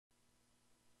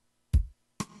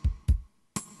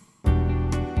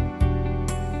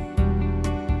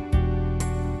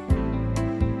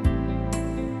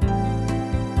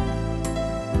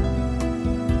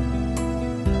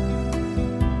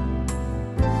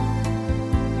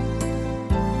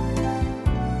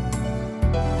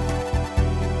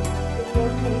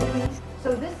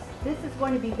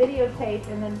be videotaped,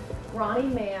 and then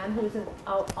Ronnie Mann, who's an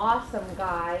awesome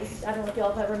guy. I don't know if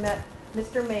y'all have ever met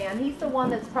Mr. Mann. He's the one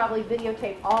that's probably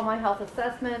videotaped all my health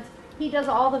assessments. He does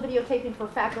all the videotaping for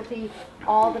faculty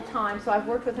all the time, so I've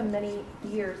worked with him many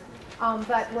years.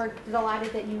 But we're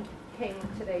delighted that you came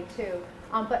today too.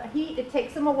 But it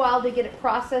takes him a while to get it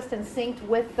processed and synced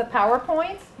with the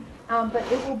PowerPoints, but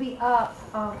it will be up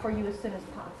for you as soon as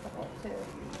possible too.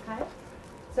 Okay?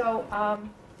 So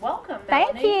welcome,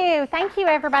 Melanie. Thank you,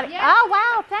 everybody. Yes. Oh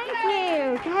wow, thank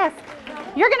you. Yes,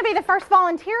 you're going to be the first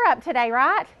volunteer up today,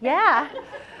 right? Yeah.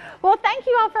 Well, thank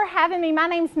you all for having me. My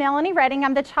name's Melanie Redding.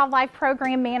 I'm the Child Life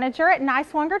Program Manager at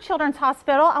Nicewanger Children's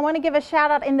Hospital. I want to give a shout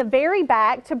out in the very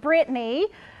back to Brittany.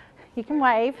 You can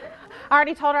wave. I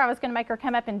already told her I was going to make her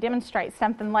come up and demonstrate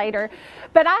something later.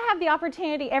 But I have the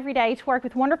opportunity every day to work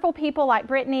with wonderful people like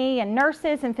Brittany and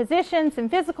nurses and physicians and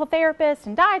physical therapists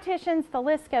and dietitians. The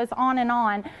list goes on and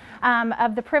on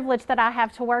of the privilege that I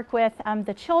have to work with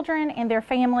the children and their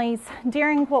families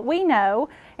during what we know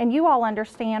and you all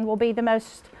understand will be the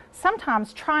most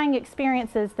sometimes trying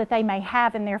experiences that they may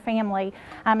have in their family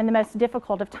in the most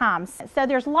difficult of times. So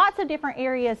there's lots of different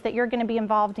areas that you're going to be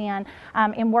involved in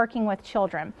working with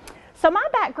children. So my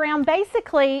background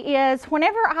basically is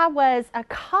whenever I was a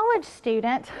college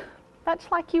student, much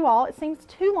like you all, it seems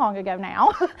too long ago now,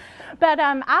 but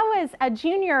I was a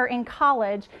junior in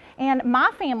college and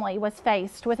my family was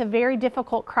faced with a very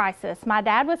difficult crisis. My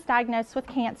dad was diagnosed with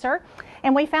cancer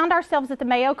and we found ourselves at the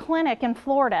Mayo Clinic in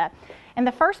Florida. And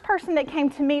the first person that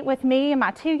came to meet with me and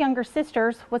my two younger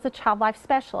sisters was a child life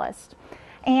specialist.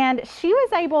 And she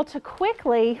was able to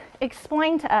quickly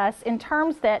explain to us in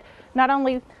terms that not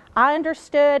only I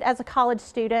understood as a college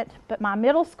student, but my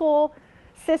middle school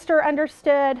sister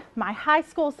understood, my high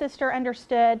school sister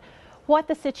understood what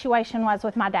the situation was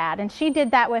with my dad. And she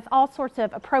did that with all sorts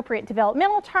of appropriate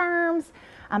developmental terms,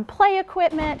 play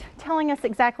equipment, telling us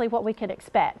exactly what we could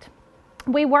expect.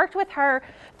 We worked with her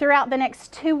throughout the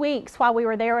next 2 weeks while we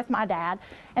were there with my dad.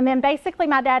 And then basically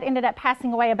my dad ended up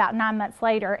passing away about 9 months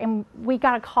later, and we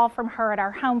got a call from her at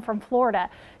our home from Florida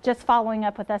just following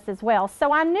up with us as well.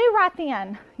 So I knew right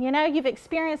then, you know, you've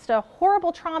experienced a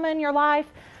horrible trauma in your life,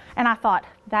 and I thought,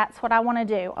 that's what I want to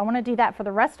do. I want to do that for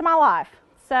the rest of my life.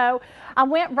 So I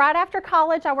went right after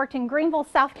college. I worked in Greenville,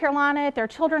 South Carolina at their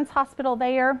children's hospital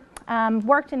there,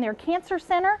 worked in their cancer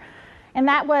center. And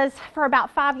that was for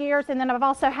about 5 years. And then I've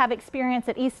also have experience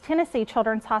at East Tennessee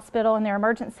Children's Hospital in their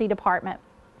emergency department.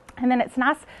 And then it's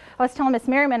nice, I was telling Miss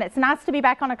Merriman, it's nice to be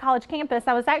back on a college campus.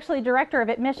 I was actually director of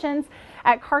admissions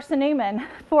at Carson-Newman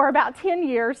for about 10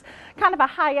 years, kind of a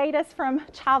hiatus from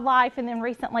Child Life, and then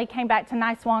recently came back to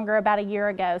Nicewanger about a year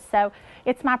ago. So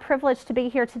it's my privilege to be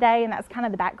here today, and that's kind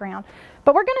of the background.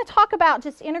 But we're going to talk about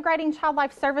just integrating Child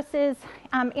Life services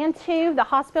into the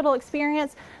hospital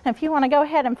experience. And if you want to go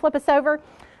ahead and flip us over,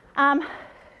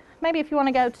 maybe if you want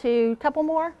to go to a couple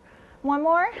more, one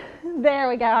more. There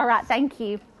we go. All right, thank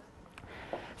you.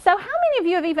 So how many of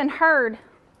you have even heard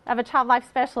of a child life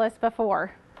specialist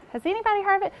before? Has anybody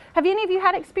heard of it? Have any of you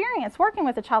had experience working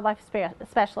with a child life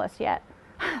specialist yet?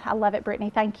 I love it, Brittany.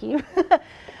 Thank you.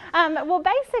 Well,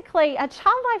 basically, a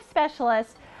child life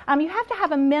specialist, you have to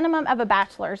have a minimum of a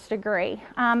bachelor's degree.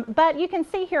 But you can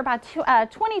see here by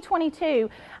 2022,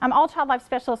 all child life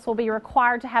specialists will be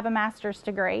required to have a master's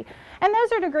degree. And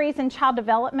those are degrees in child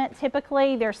development.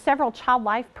 Typically, there's several child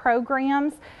life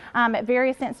programs at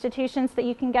various institutions that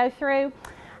you can go through.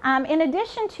 In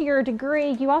addition to your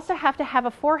degree, you also have to have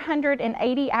a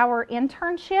 480-hour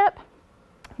internship.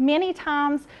 Many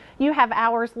times you have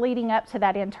hours leading up to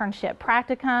that internship,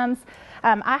 practicums.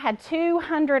 I had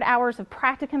 200 hours of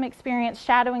practicum experience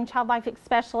shadowing child life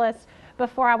specialists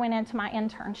before I went into my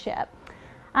internship.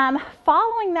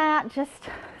 Following that, just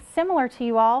similar to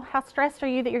you all, how stressed are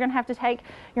you that you're going to have to take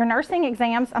your nursing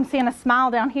exams? I'm seeing a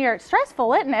smile down here. It's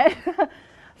stressful, isn't it?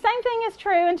 Same thing is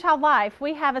true in child life.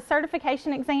 We have a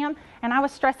certification exam, and I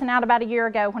was stressing out about a year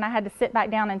ago when I had to sit back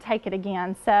down and take it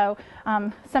again. So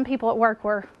some people at work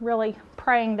were really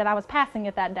praying that I was passing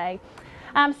it that day.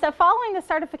 So following the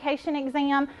certification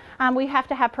exam, we have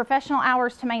to have professional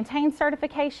hours to maintain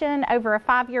certification over a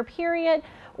 5-year period,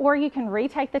 or you can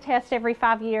retake the test every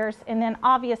 5 years. And then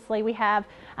obviously we have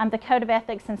the Code of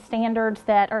Ethics and Standards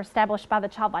that are established by the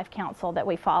Child Life Council that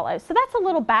we follow. So that's a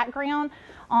little background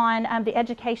on the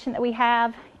education that we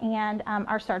have and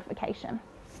our certification.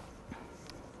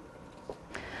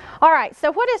 All right,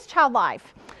 so what is child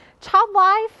life? Child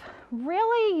life,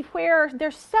 really where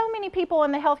there's so many people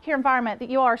in the healthcare environment that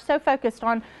you are so focused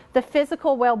on the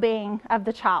physical well-being of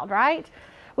the child, right?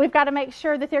 We've got to make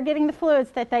sure that they're getting the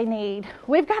fluids that they need.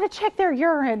 We've got to check their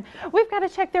urine. We've got to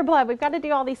check their blood. We've got to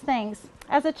do all these things.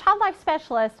 As a child life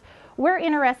specialist, we're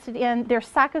interested in their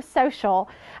psychosocial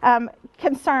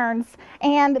concerns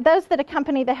and those that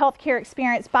accompany the healthcare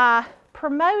experience by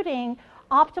promoting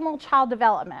optimal child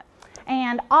development.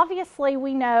 And obviously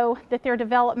we know that their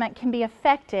development can be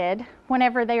affected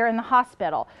whenever they are in the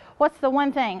hospital. What's the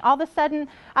one thing? All of a sudden,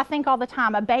 I think all the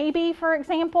time, a baby, for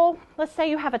example, let's say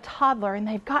you have a toddler and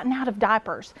they've gotten out of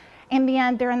diapers and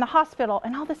then they're in the hospital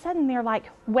and all of a sudden they're like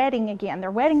wetting again.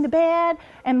 They're wetting the bed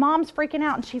and mom's freaking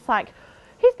out and she's like,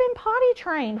 he's been potty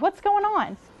trained. What's going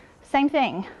on? Same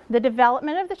thing. The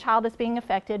development of the child is being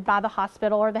affected by the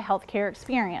hospital or the healthcare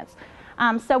experience.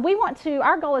 So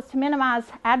our goal is to minimize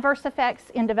adverse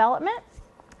effects in development.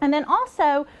 And then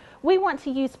also, we want to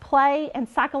use play and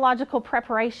psychological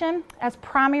preparation as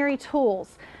primary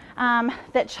tools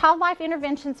that child life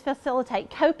interventions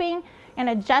facilitate coping and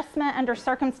adjustment under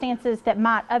circumstances that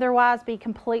might otherwise be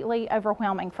completely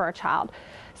overwhelming for a child.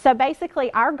 So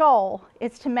basically, our goal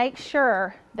is to make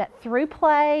sure that through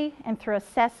play and through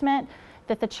assessment,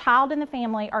 that the child and the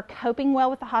family are coping well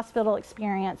with the hospital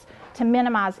experience to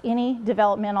minimize any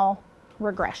developmental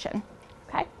regression.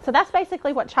 Okay, so that's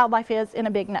basically what child life is in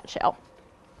a big nutshell.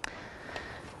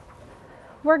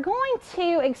 We're going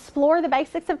to explore the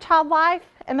basics of child life,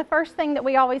 and the first thing that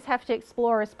we always have to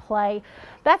explore is play.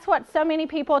 That's what so many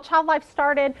people, child life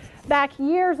started back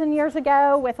years and years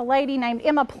ago with a lady named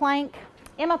Emma Plank.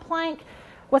 Emma Plank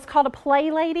was called a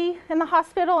play lady in the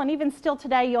hospital, and even still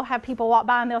today you'll have people walk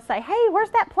by and they'll say, hey, where's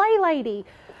that play lady?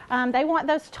 They want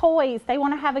those toys, they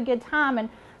want to have a good time, and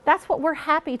that's what we're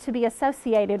happy to be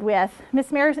associated with.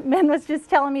 Miss Merriman was just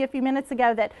telling me a few minutes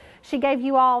ago that she gave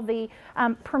you all the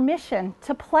permission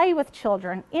to play with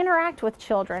children, interact with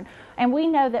children, and we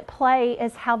know that play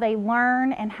is how they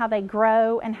learn and how they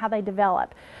grow and how they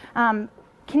develop.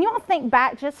 Can you all think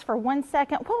back just for 1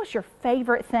 second? What was your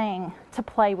favorite thing to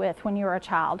play with when you were a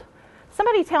child?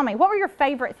 Somebody tell me, what were your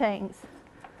favorite things?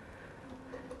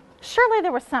 Surely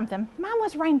there was something. Mine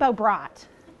was Rainbow Bright.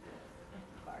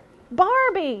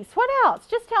 Barbies. What else?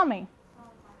 Just tell me.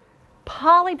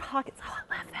 Polly Pockets. Oh,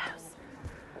 I love those.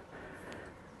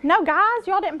 No, guys,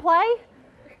 y'all didn't play?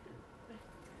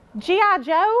 G.I.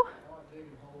 Joe?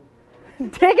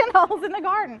 Digging holes in the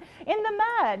garden, in the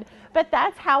mud. But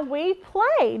that's how we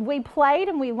played. We played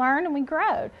and we learned and we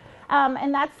grew.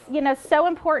 And that's, so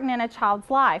important in a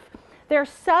child's life. There's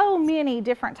so many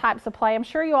different types of play. I'm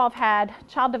sure you all have had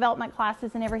child development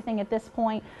classes and everything at this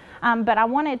point. But I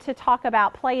wanted to talk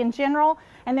about play in general,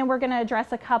 and then we're going to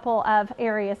address a couple of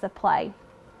areas of play.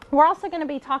 We're also going to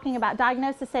be talking about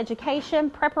diagnosis education,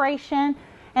 preparation,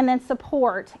 and then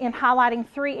support in highlighting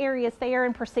 3 areas there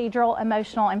in procedural,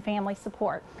 emotional, and family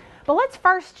support. But let's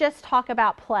first just talk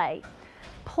about play.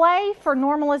 Play for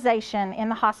normalization in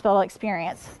the hospital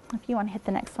experience. If you want to hit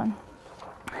the next one.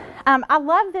 I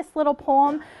love this little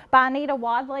poem by Anita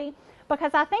Wadley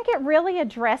because I think it really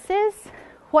addresses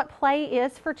what play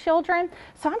is for children.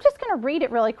 So I'm just going to read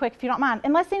it really quick if you don't mind,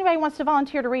 unless anybody wants to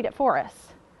volunteer to read it for us.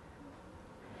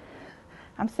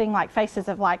 I'm seeing like faces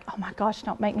of like, oh my gosh,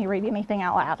 don't make me read anything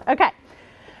out loud. Okay,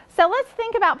 so let's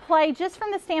think about play just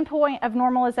from the standpoint of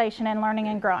normalization and learning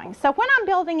and growing. So when I'm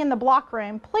building in the block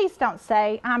room, please don't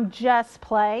say I'm just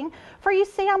playing, for you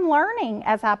see I'm learning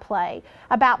as I play.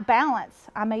 About balance,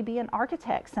 I may be an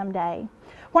architect someday.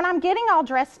 When I'm getting all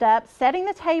dressed up, setting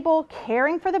the table,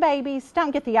 caring for the babies,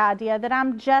 don't get the idea that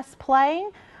I'm just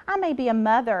playing. I may be a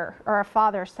mother or a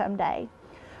father someday.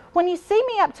 When you see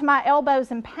me up to my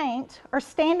elbows in paint or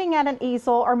standing at an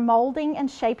easel or molding and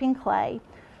shaping clay,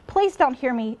 please don't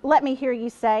let me hear you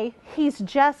say, he's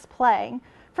just playing.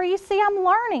 For you see, I'm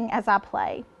learning as I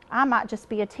play. I might just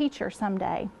be a teacher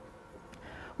someday.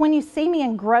 When you see me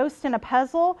engrossed in a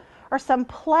puzzle or some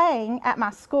playing at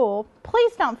my school,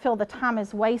 please don't feel the time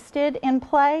is wasted in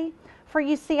play. For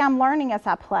you see, I'm learning as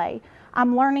I play.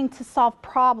 I'm learning to solve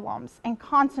problems and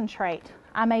concentrate.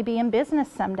 I may be in business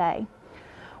someday.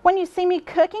 When you see me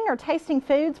cooking or tasting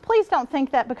foods, please don't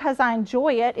think that because I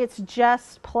enjoy it, it's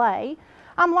just play.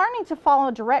 I'm learning to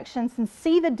follow directions and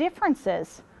see the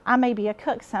differences. I may be a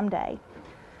cook someday.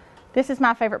 This is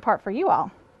my favorite part for you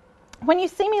all. When you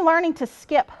see me learning to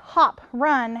skip, hop,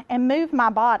 run, and move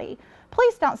my body,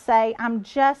 please don't say I'm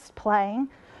just playing.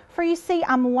 For you see,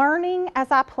 I'm learning as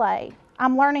I play.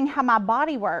 I'm learning how my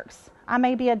body works. I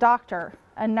may be a doctor,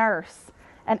 a nurse,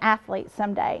 an athlete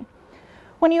someday.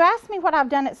 When you ask me what I've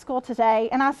done at school today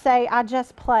and I say I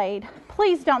just played,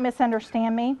 please don't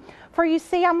misunderstand me. For you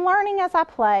see, I'm learning as I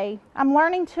play. I'm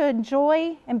learning to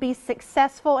enjoy and be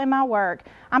successful in my work.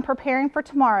 I'm preparing for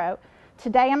tomorrow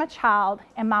today I'm a child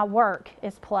and my work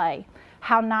is play.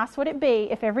 How nice would it be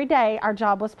if every day our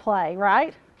job was play,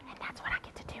 right? And that's what I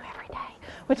get to do every day,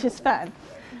 which is fun.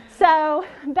 So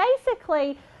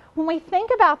basically, when we think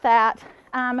about that,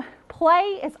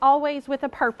 play is always with a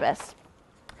purpose.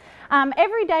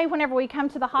 Every day whenever we come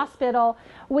to the hospital,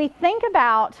 we think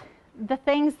about the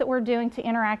things that we're doing to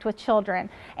interact with children.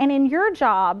 And in your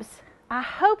jobs, I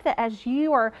hope that as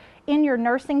you are in your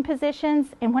nursing positions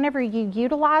and whenever you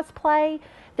utilize play,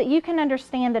 that you can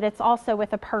understand that it's also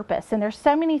with a purpose. And there's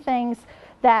so many things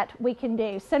that we can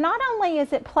do. So not only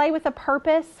is it play with a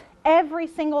purpose every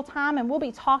single time, and we'll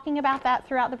be talking about that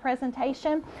throughout the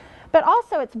presentation, but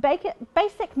also it's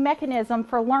basic mechanism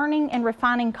for learning and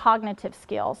refining cognitive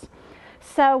skills.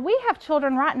 So we have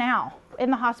children right now in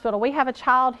the hospital. We have a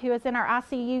child who is in our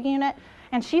ICU unit,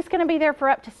 and she's going to be there for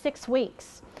up to 6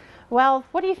 weeks. Well,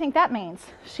 what do you think that means?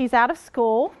 She's out of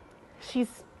school.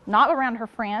 She's not around her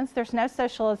friends. There's no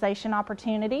socialization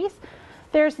opportunities.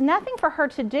 There's nothing for her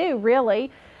to do,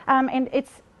 really. And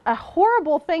it's a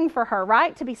horrible thing for her,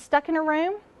 right, to be stuck in a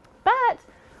room. But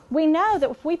we know that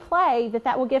if we play,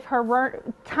 that will give her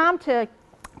time to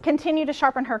continue to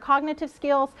sharpen her cognitive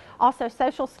skills, also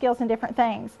social skills and different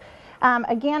things.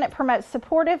 Again, it promotes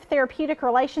supportive therapeutic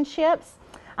relationships.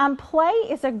 Play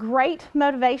is a great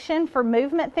motivation for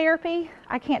movement therapy.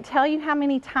 I can't tell you how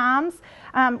many times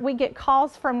we get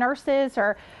calls from nurses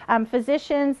or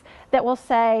physicians that will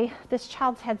say, this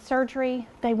child's had surgery,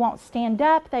 they won't stand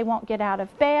up, they won't get out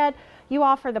of bed. You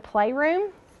offer the playroom?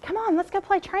 Come on, let's go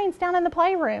play trains down in the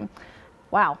playroom.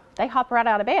 Wow, they hop right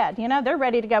out of bed. You know, they're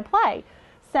ready to go play.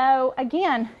 So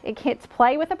again, it's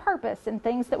play with a purpose and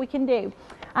things that we can do.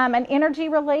 An energy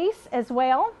release as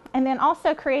well, and then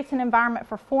also creates an environment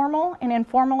for formal and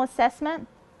informal assessment,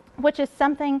 which is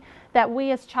something that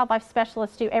we as child life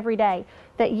specialists do every day,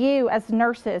 that you as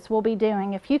nurses will be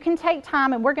doing. If you can take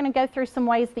time, and we're going to go through some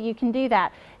ways that you can do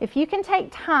that. If you can take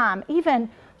time, even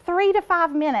 3 to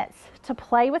 5 minutes, to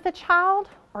play with a child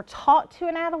or talk to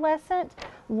an adolescent,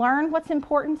 learn what's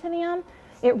important to them,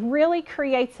 it really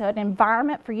creates an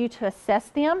environment for you to assess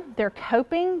them, their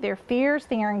coping, their fears,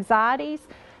 their anxieties.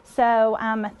 So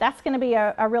that's going to be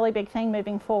a really big thing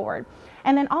moving forward.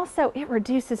 And then also it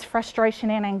reduces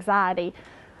frustration and anxiety.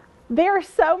 There are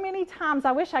so many times,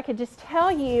 I wish I could just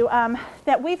tell you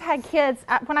that we've had kids,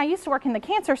 when I used to work in the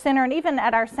cancer center and even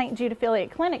at our St. Jude affiliate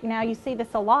clinic now, you see this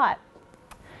a lot.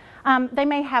 They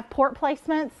may have port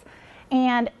placements,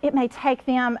 and it may take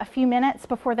them a few minutes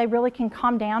before they really can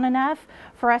calm down enough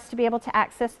for us to be able to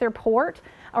access their port,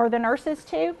 or the nurses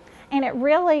too. And it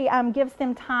really gives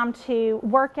them time to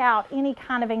work out any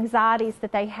kind of anxieties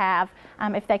that they have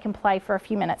if they can play for a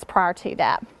few minutes prior to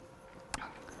that.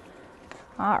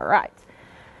 All right.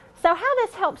 So how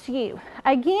this helps you.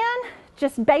 Again,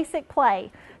 just basic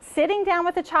play. Sitting down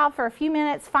with a child for a few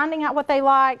minutes, finding out what they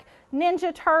like,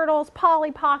 Ninja Turtles,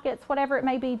 Polly Pockets, whatever it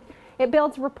may be. It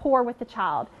builds rapport with the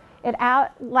child. It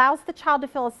allows the child to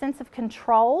feel a sense of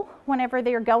control whenever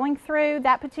they're going through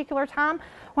that particular time.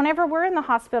 Whenever we're in the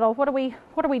hospital, what are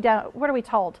we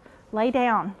told? Lay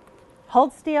down,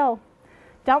 hold still,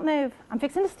 don't move. I'm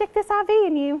fixing to stick this IV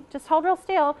in you. Just hold real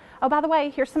still. Oh, by the way,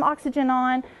 here's some oxygen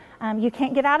on. You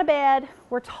can't get out of bed.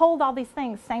 We're told all these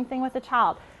things. Same thing with the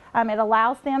child. It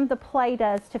allows them, the play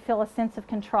does, to feel a sense of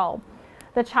control.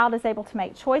 The child is able to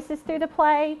make choices through the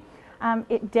play.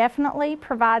 It definitely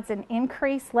provides an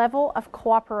increased level of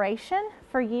cooperation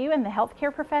for you in the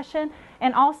healthcare profession,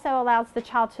 and also allows the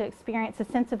child to experience a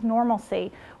sense of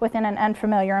normalcy within an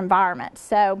unfamiliar environment.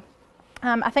 So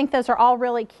I think those are all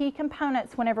really key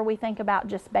components whenever we think about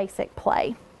just basic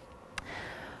play.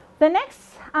 The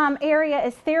next area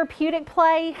is therapeutic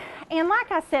play, and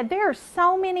like I said, there are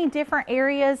so many different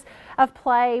areas of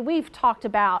play. We've talked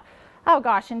about, oh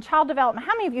gosh, in child development,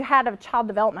 how many of you had a child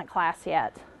development class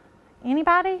yet?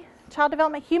 Anybody? Child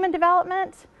development, human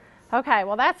development? Okay,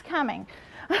 well that's coming.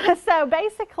 So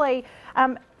basically,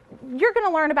 you're going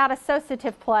to learn about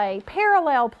associative play,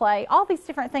 parallel play, all these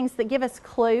different things that give us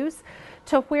clues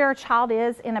to where a child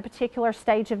is in a particular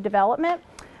stage of development.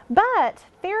 But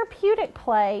therapeutic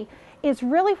play is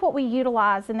really what we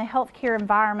utilize in the healthcare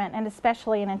environment, and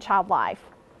especially in child life.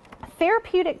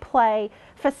 Therapeutic play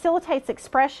facilitates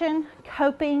expression,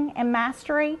 coping, and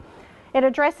mastery. It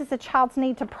addresses a child's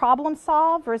need to problem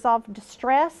solve, resolve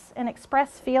distress, and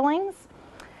express feelings.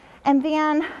 And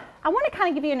then I want to kind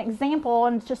of give you an example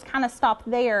and just kind of stop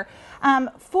there.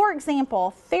 For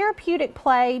example, therapeutic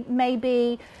play may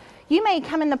be, you may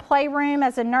come in the playroom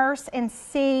as a nurse and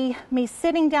see me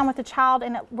sitting down with a child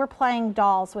and we're playing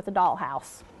dolls with a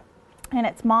dollhouse. And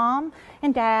it's mom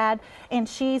and dad, and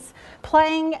she's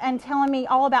playing and telling me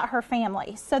all about her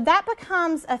family. So that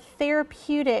becomes a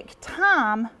therapeutic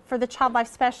time for the child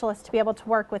life specialist to be able to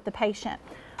work with the patient,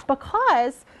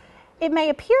 because it may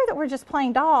appear that we're just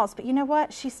playing dolls, but you know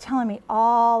what? She's telling me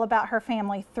all about her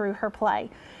family through her play.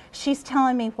 She's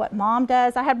telling me what mom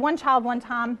does. I had one child one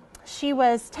time, we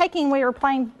were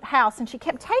playing house, and she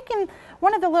kept taking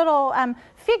one of the little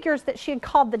figures that she had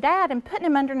called the dad and putting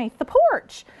him underneath the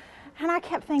porch. And I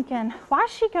kept thinking, why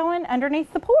is she going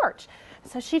underneath the porch?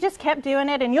 So she just kept doing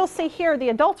it, and you'll see here the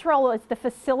adult's role is the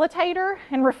facilitator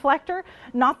and reflector,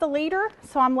 not the leader.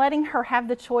 So I'm letting her have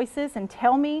the choices and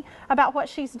tell me about what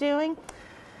she's doing.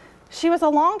 She was a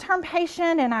long-term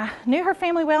patient, and I knew her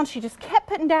family well, and she just kept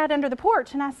putting Dad under the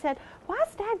porch. And I said, why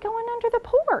is Dad going under the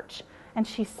porch? And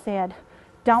she said,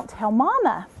 don't tell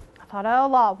Mama. I thought, oh,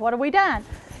 Lord, what have we done?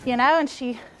 And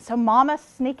so Mama's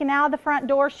sneaking out of the front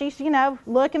door. She's,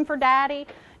 looking for Daddy.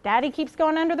 Daddy keeps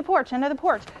going under the porch.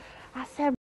 I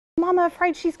said, Mama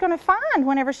afraid she's going to find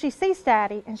whenever she sees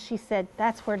Daddy. And she said,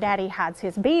 that's where Daddy hides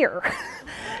his beer.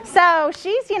 So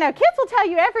she's, kids will tell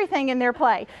you everything in their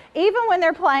play, even when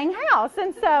they're playing house.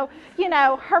 And so,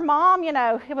 her mom,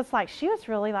 it was like, she was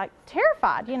really like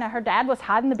terrified. Her dad was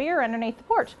hiding the beer underneath the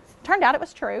porch. Turned out it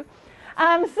was true.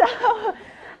 But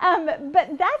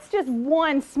that's just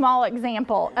one small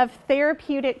example of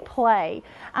therapeutic play.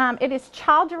 It is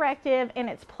child-directive, and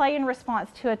it's play in response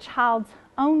to a child's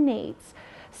own needs.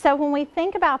 So when we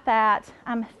think about that,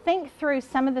 think through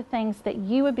some of the things that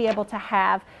you would be able to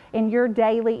have in your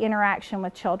daily interaction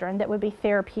with children that would be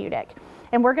therapeutic.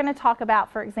 And we're going to talk about,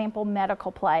 for example,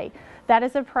 medical play. That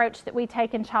is an approach that we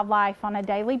take in child life on a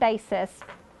daily basis,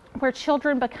 where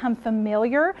children become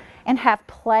familiar and have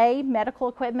play medical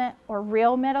equipment or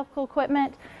real medical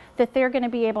equipment that they're going to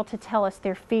be able to tell us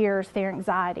their fears, their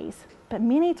anxieties. But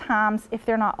many times, if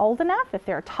they're not old enough, if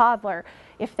they're a toddler,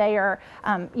 if they are,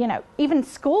 even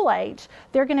school age,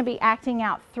 they're going to be acting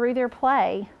out through their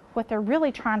play what they're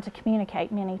really trying to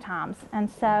communicate many times. And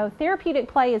so therapeutic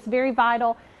play is very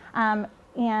vital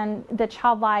in the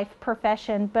child life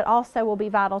profession, but also will be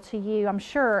vital to you, I'm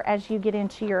sure, as you get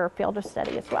into your field of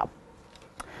study as well.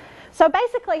 So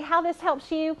basically, how this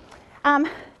helps you,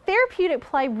 therapeutic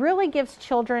play really gives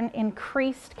children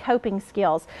increased coping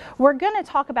skills. We're going to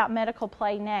talk about medical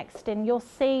play next, and you'll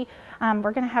see,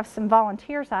 we're going to have some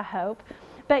volunteers, I hope,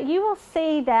 but you will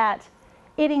see that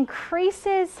it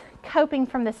increases coping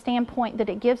from the standpoint that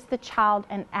it gives the child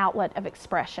an outlet of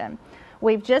expression.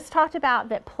 We've just talked about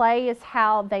that play is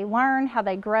how they learn, how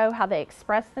they grow, how they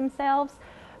express themselves,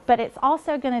 but it's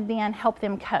also going to then help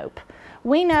them cope.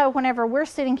 We know whenever we're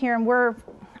sitting here and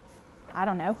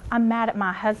I'm mad at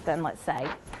my husband, let's say,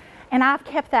 and I've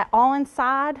kept that all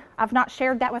inside. I've not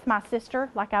shared that with my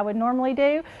sister like I would normally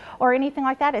do or anything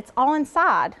like that. It's all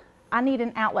inside. I need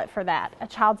an outlet for that. A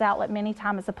child's outlet many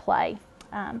times is a play.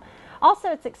 Also,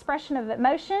 it's expression of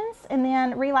emotions and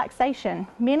then relaxation.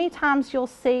 Many times you'll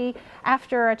see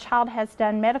after a child has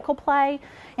done medical play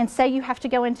and say you have to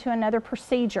go into another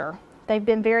procedure. They've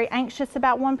been very anxious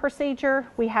about one procedure.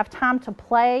 We have time to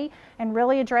play and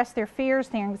really address their fears,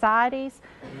 their anxieties.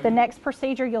 The next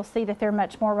procedure, you'll see that they're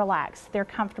much more relaxed. They're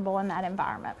comfortable in that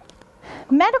environment.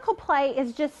 Medical play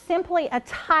is just simply a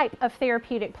type of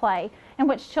therapeutic play in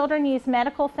which children use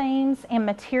medical themes and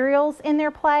materials in their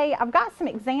play. I've got some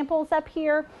examples up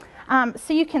here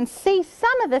so you can see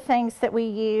some of the things that we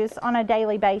use on a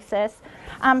daily basis.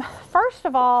 First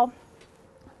of all,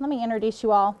 let me introduce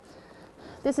you all.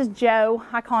 This is Joe.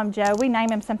 I call him Joe. We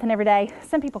name him something every day.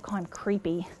 Some people call him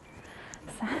creepy.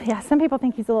 So, yeah, some people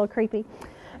think he's a little creepy.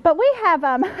 But we have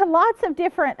lots of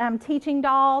different teaching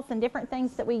dolls and different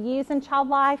things that we use in child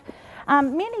life.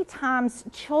 Many times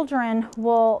children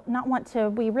will not want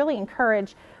to, we really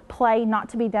encourage play not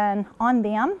to be done on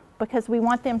them because we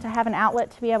want them to have an outlet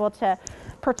to be able to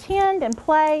pretend and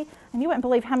play. And you wouldn't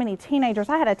believe how many teenagers,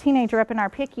 I had a teenager up in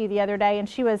our PICU the other day, and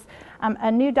she was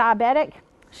a new diabetic.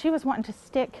 She was wanting to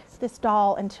stick this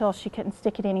doll until she couldn't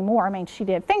stick it anymore. I mean, she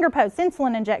did finger posts,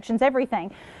 insulin injections, everything.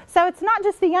 So it's not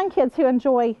just the young kids who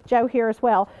enjoy Joe here as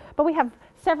well, but we have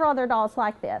several other dolls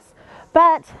like this.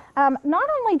 But not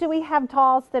only do we have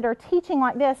dolls that are teaching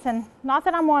like this, and not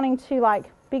that I'm wanting to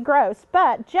be gross,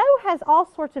 but Joe has all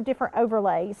sorts of different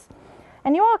overlays.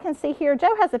 And you all can see here,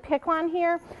 Joe has a PICC line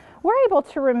here. We're able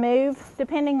to remove,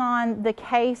 depending on the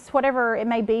case, whatever it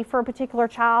may be for a particular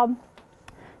child,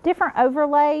 different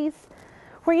overlays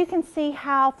where you can see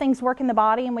how things work in the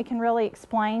body and we can really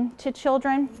explain to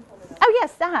children. Oh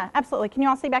yes, absolutely. Can you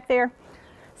all see back there?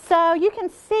 So you can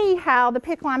see how the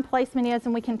PICC line placement is,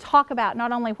 and we can talk about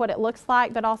not only what it looks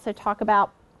like, but also talk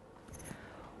about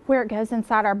where it goes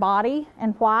inside our body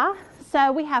and why.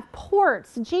 So we have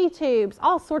ports, G-tubes,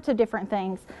 all sorts of different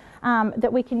things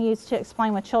that we can use to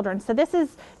explain with children. So this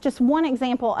is just one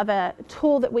example of a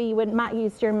tool that we might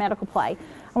use during medical play.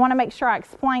 I want to make sure I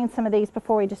explain some of these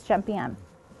before we just jump in.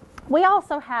 We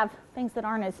also have things that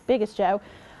aren't as big as Joe.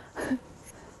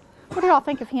 What do y'all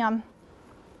think of him?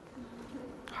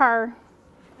 Her?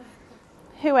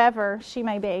 Whoever she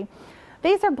may be.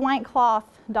 These are blank cloth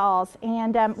dolls,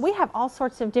 and we have all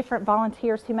sorts of different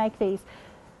volunteers who make these.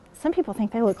 Some people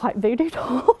think they look like voodoo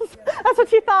dolls. That's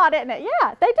what you thought, isn't it?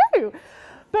 Yeah, they do.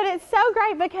 But it's so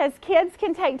great because kids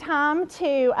can take time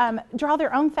to draw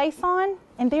their own face on,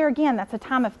 and there again, that's a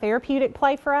time of therapeutic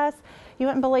play for us. You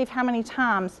wouldn't believe how many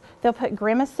times they'll put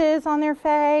grimaces on their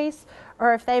face,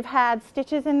 or if they've had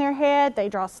stitches in their head, they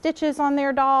draw stitches on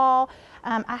their doll.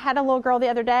 I had a little girl the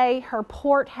other day, her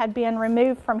port had been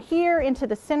removed from here into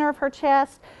the center of her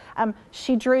chest.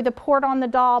 She drew the port on the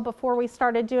doll before we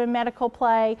started doing medical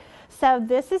play. So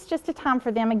this is just a time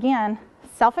for them, again,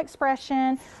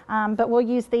 self-expression, but we'll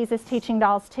use these as teaching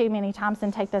dolls too many times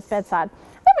and take those bedside.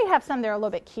 Then we have some that are a little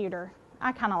bit cuter.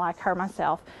 I kind of like her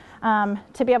myself,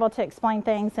 to be able to explain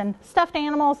things. And stuffed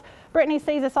animals, Brittany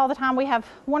sees us all the time. We have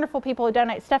wonderful people who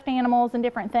donate stuffed animals and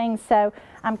different things, so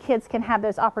kids can have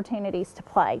those opportunities to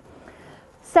play.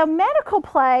 So medical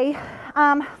play,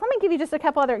 let me give you just a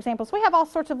couple other examples. We have all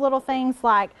sorts of little things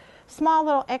like small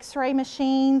little x-ray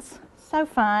machines, so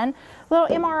fun, little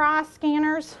MRI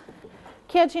scanners.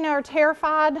 Kids, are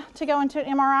terrified to go into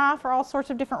an MRI for all sorts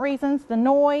of different reasons, the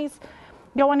noise,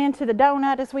 going into the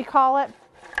donut as we call it.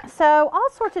 So all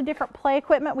sorts of different play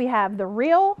equipment. We have the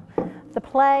reel, the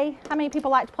play. How many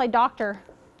people like to play doctor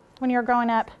when you're growing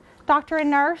up? Doctor and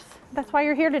nurse, that's why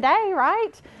you're here today,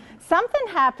 right? Something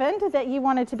happened that you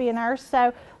wanted to be a nurse,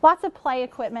 so lots of play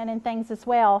equipment and things as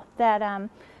well that,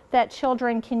 that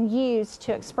children can use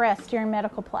to express during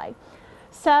medical play.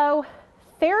 So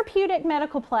therapeutic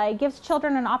medical play gives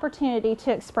children an opportunity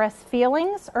to express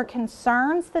feelings or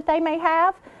concerns that they may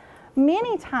have.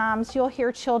 Many times you'll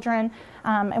hear children,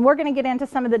 and we're going to get into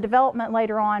some of the development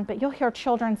later on, but you'll hear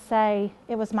children say,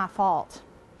 "It was my fault."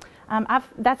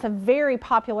 That's a very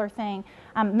popular thing.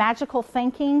 Magical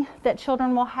thinking that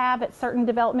children will have at certain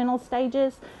developmental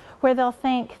stages, where they'll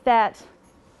think that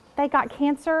they got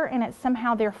cancer and it's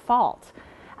somehow their fault.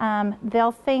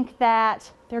 They'll think that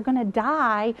they're going to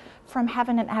die from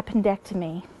having an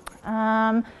appendectomy.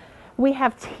 We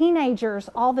have teenagers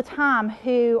all the time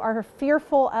who are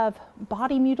fearful of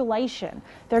body mutilation.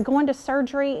 They're going to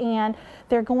surgery and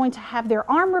they're going to have their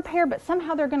arm repaired, but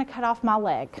somehow they're going to cut off my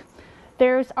leg.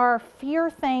 There's our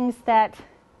fear things that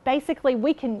basically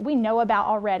we know about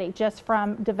already just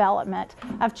from development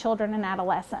of children and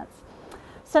adolescents.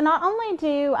 So not only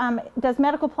does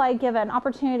medical play give an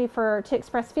opportunity to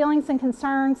express feelings and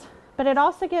concerns, but it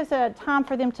also gives a time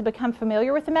for them to become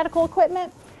familiar with the medical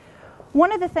equipment.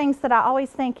 One of the things that I always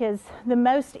think is the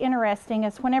most interesting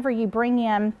is whenever you bring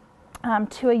in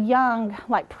to a young,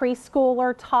 like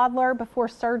preschooler, toddler before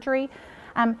surgery,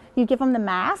 you give them the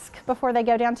mask before they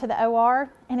go down to the OR,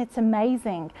 and it's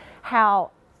amazing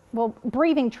how, well,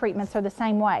 breathing treatments are the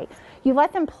same way. You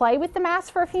let them play with the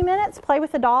mask for a few minutes, play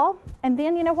with the doll, and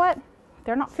then you know what?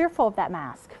 They're not fearful of that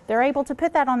mask. They're able to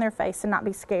put that on their face and not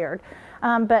be scared.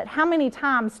 But how many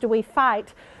times do we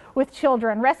fight with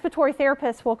children? Respiratory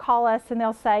therapists will call us and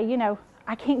they'll say,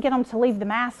 I can't get them to leave the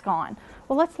mask on.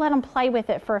 Well, let's let them play with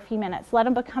it for a few minutes. Let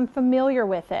them become familiar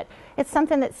with it. It's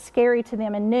something that's scary to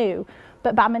them and new,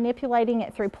 but by manipulating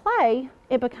it through play,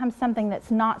 it becomes something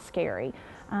that's not scary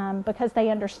because they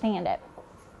understand it.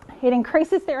 It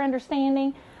increases their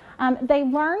understanding. They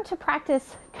learn to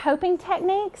practice coping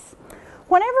techniques.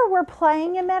 Whenever we're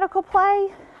playing in medical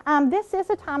play, this is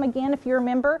a time, again, if you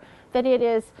remember, that it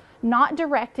is not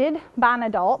directed by an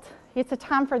adult. It's a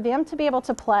time for them to be able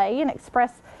to play and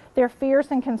express their fears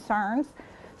and concerns.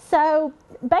 So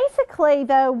basically,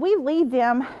 though, we lead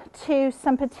them to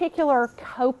some particular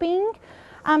coping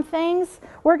things.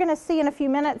 We're going to see in a few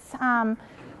minutes how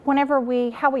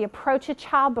we approach a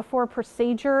child before a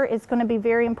procedure is going to be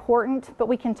very important, but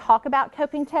we can talk about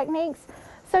coping techniques.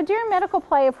 So during medical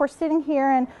play, if we're sitting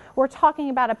here and we're talking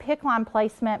about a PICC line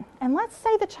placement, and let's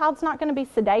say the child's not going to be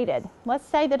sedated. Let's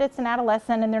say that it's an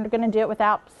adolescent and they're going to do it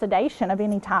without sedation of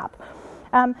any type.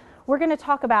 We're going to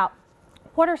talk about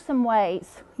what are some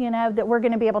ways, that we're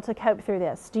going to be able to cope through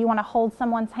this. Do you want to hold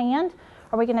someone's hand?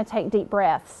 Are we going to take deep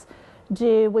breaths?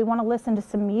 Do we want to listen to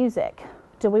some music?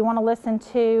 Do we want to listen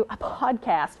to a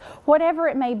podcast? Whatever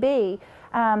it may be.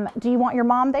 Do you want your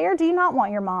mom there? Do you not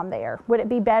want your mom there? Would it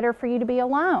be better for you to be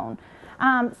alone?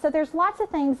 So there's lots of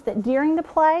things that during the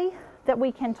play that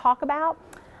we can talk about.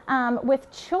 With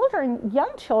children,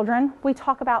 young children, we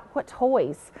talk about what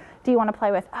toys do you want to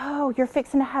play with? Oh, you're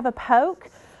fixing to have a poke?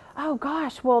 Oh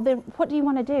gosh, well then what do you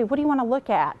want to do? What do you want to look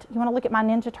at? You want to look at my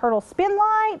Ninja Turtle spin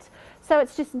light? So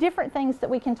it's just different things that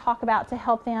we can talk about to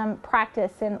help them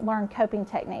practice and learn coping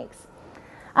techniques.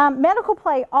 Medical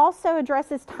play also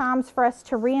addresses times for us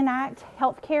to reenact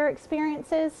healthcare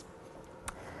experiences.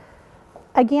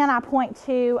 Again, I point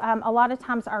to a lot of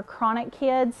times our chronic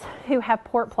kids who have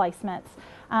port placements,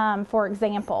 for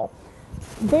example.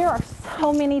 There are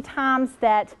so many times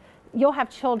that you'll have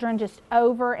children just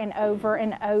over and over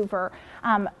and over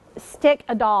stick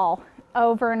a doll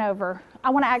over and over. I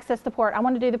want to access the port. I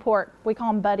want to do the port. We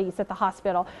call them buddies at the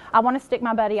hospital. I want to stick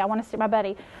my buddy. I want to stick my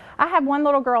buddy. I had one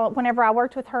little girl whenever I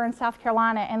worked with her in South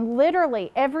Carolina, and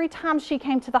literally every time she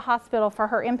came to the hospital for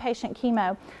her inpatient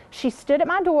chemo, she stood at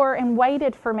my door and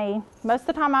waited for me. Most of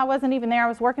the time I wasn't even there. I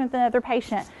was working with another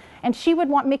patient, and she would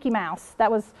want Mickey Mouse.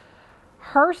 That was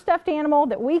her stuffed animal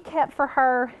that we kept for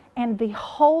her, and the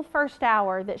whole first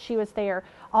hour that she was there,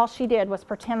 all she did was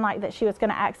pretend like that she was going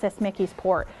to access Mickey's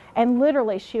port. And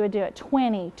literally she would do it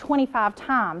 20, 25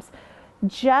 times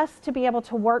just to be able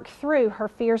to work through her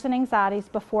fears and anxieties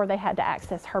before they had to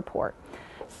access her port.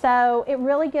 So it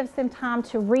really gives them time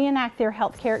to reenact their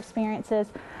healthcare experiences.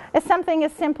 It's something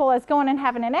as simple as going and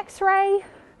having an x-ray,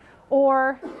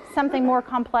 or something more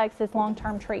complex as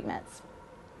long-term treatments.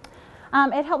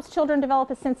 It helps children develop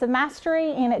a sense of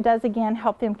mastery, and it does, again,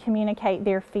 help them communicate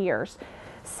their fears.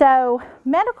 So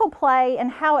medical play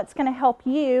and how it's going to help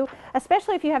you,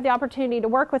 especially if you have the opportunity to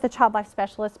work with a child life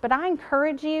specialist, but I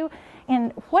encourage you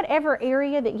in whatever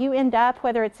area that you end up,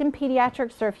 whether it's in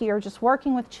pediatrics or if you're just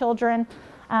working with children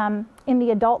in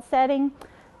the adult setting,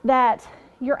 that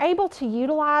you're able to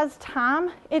utilize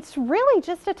time. It's really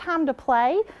just a time to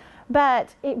play,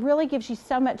 but it really gives you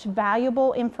so much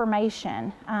valuable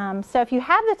information. So if you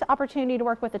have this opportunity to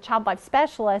work with a child life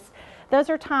specialist, those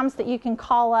are times that you can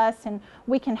call us and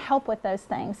we can help with those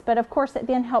things. But of course it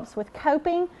then helps with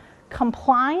coping,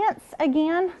 compliance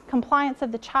again, compliance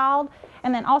of the child,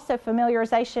 and then also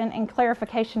familiarization and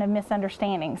clarification of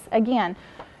misunderstandings. Again,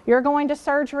 you're going to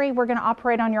surgery, we're going to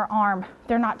operate on your arm.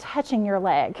 They're not touching your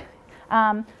leg.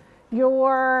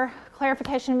 Your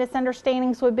clarification of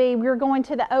misunderstandings would be, you're going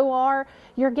to the OR,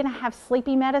 you're going to have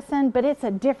sleepy medicine, but it's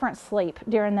a different sleep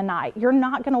during the night. You're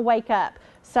not going to wake up.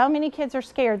 So many kids are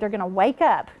scared they're going to wake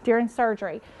up during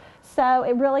surgery. So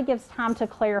it really gives time to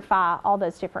clarify all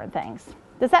those different things.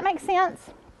 Does that make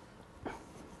sense?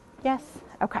 Yes?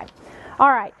 Okay. All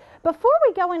right. Before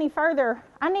we go any further,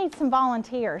 I need some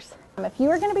volunteers. If you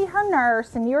are going to be her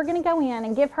nurse and you're going to go in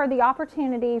and give her the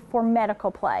opportunity for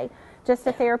medical play, just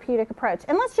a therapeutic approach.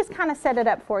 And let's just kind of set it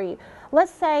up for you.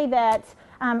 Let's say that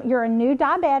you're a new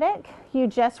diabetic, you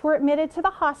just were admitted to the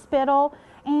hospital,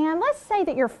 and let's say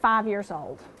that you're 5 years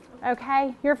old,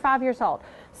 okay? You're 5 years old.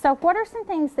 So what are some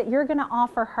things that you're going to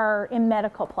offer her in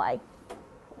medical play?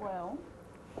 Well,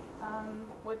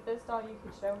 with this doll you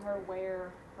could show her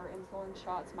where her insulin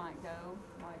shots might go,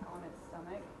 like on its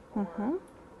stomach or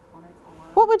on its arm.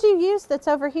 What would you use that's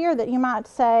over here that you might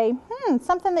say,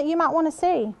 something that you might want to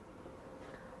see?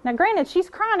 Now, granted, she's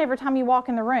crying every time you walk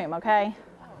in the room, okay?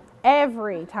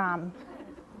 Every time.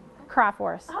 Cry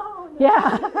for us. Oh, no.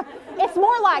 Yeah. It's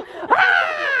more like,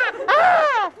 ah,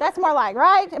 ah. That's more like,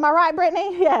 right? Am I right,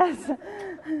 Brittany? Yes.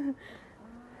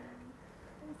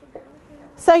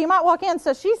 So you might walk in.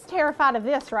 So she's terrified of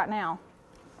this right now.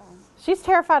 She's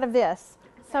terrified of this.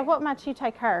 So what might you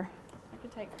take her? I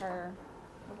could take her,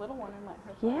 the little one, and let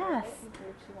her play Yes. with it and see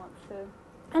if she wants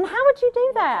to And how would you do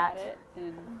look that? at it.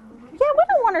 And Yeah, we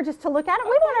don't want her just to look at it. We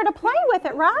want her to play with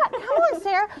it, right? Come on,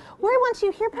 Sarah. We want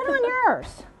you here. Put on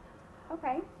yours.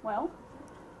 okay, well,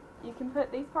 you can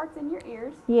put these parts in your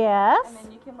ears, Yes. and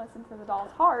then you can listen to the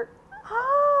doll's heart.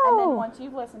 Oh. And then once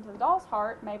you've listened to the doll's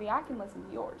heart, maybe I can listen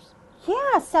to yours.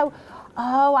 Yeah, so,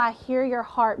 I hear your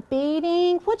heart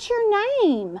beating. What's your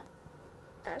name?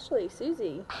 Actually,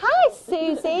 Susie. Hi,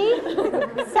 Susie.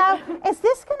 So, is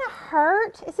this going to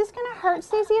hurt? Is this going to hurt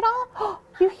Susie at all?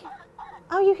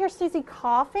 You hear Susie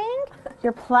coughing?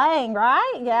 You're playing,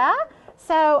 right? Yeah?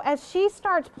 So, as she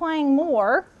starts playing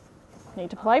more, need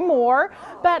to play more,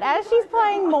 but as she's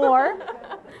playing more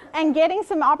and getting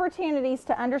some opportunities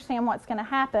to understand what's going to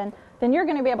happen, then you're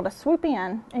going to be able to swoop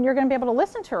in and you're going to be able to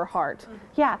listen to her heart.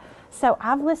 Yeah, so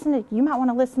I've listened to, you might want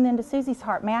to listen then to Susie's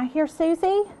heart. May I hear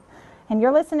Susie? And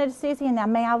you're listening to Susie, and now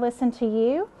may I listen to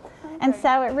you? Okay. And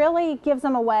so it really gives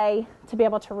them a way to be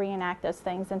able to reenact those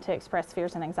things and to express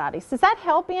fears and anxieties. Does that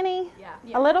help any?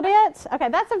 Yeah. A little bit? Okay,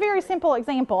 that's a very simple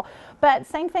example. But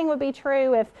same thing would be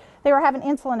true if they were having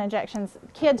insulin injections.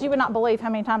 Kids, you would not believe how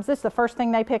many times this is the first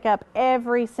thing they pick up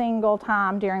every single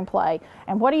time during play.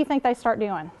 And what do you think they start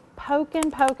doing?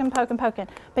 Poking.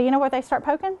 But you know what they start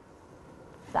poking?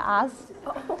 The eyes.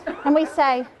 And we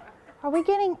say, are we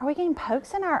getting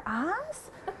pokes in our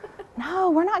eyes? No,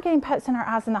 we're not getting pokes in our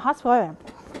eyes in the hospital.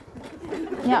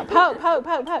 Yeah,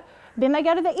 poke. Then they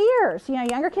go to the ears. You know,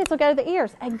 younger kids will go to the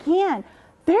ears. Again,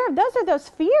 those are those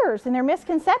fears and their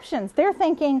misconceptions. They're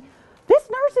thinking, this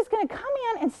nurse is going to come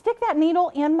in and stick that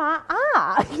needle in my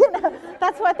eye. You know,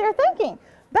 that's what they're thinking.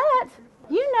 But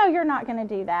you know you're not going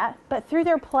to do that. But through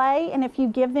their play, and if you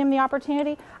give them the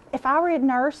opportunity, if I were a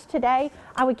nurse today,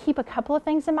 I would keep a couple of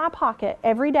things in my pocket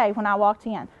every day when I walked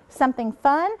in. Something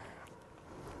fun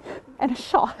and a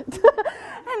shot.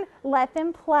 And let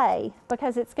them play,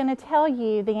 because it's going to tell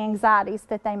you the anxieties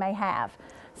that they may have.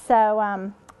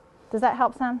 So does that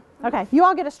help some? Okay, you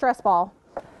all get a stress ball.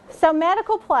 So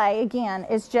medical play, again,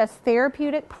 is just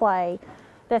therapeutic play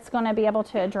that's going to be able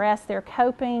to address their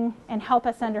coping and help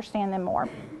us understand them more.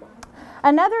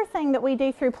 Another thing that we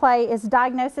do through play is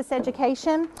diagnosis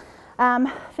education.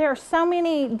 There are so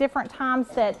many different times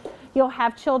that you'll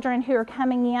have children who are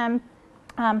coming in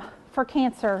for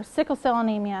cancer, sickle cell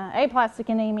anemia, aplastic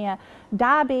anemia,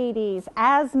 diabetes,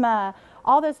 asthma,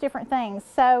 all those different things.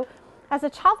 So as a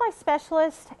child life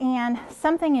specialist, and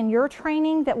something in your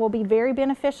training that will be very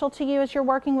beneficial to you as you're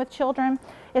working with children,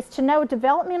 is to know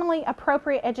developmentally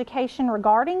appropriate education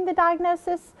regarding the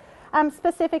diagnosis,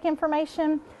 specific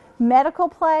information, medical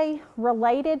play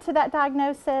related to that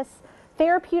diagnosis,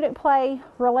 therapeutic play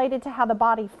related to how the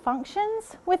body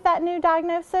functions with that new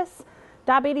diagnosis.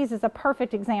 Diabetes is a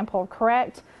perfect example,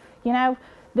 correct? You know,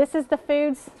 this is the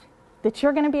foods that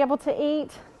you're going to be able to eat.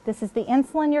 This is the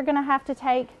insulin you're going to have to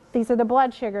take. These are the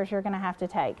blood sugars you're going to have to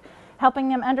take. Helping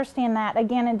them understand that,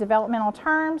 again, in developmental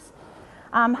terms.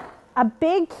 A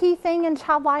big key thing in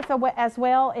child life as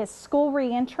well is school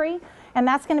reentry, and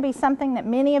that's going to be something that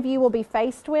many of you will be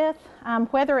faced with,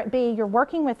 whether it be you're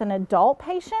working with an adult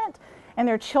patient and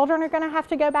their children are going to have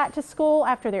to go back to school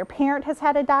after their parent has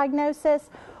had a diagnosis,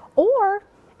 or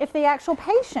if the actual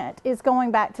patient is going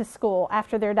back to school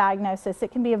after their diagnosis.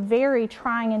 It can be a very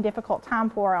trying and difficult time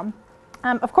for them.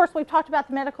 Of course, we've talked about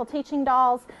the medical teaching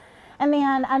dolls. And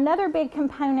then another big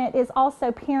component is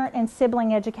also parent and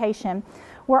sibling education.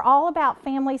 We're all about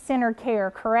family-centered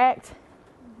care, correct?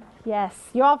 Yes,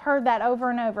 you all have heard that over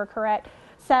and over, correct?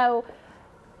 So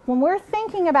when we're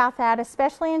thinking about that,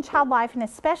 especially in child life and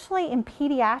especially in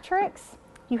pediatrics,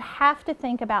 you have to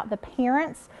think about the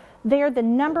parents. They're the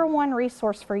number one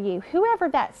resource for you. Whoever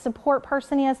that support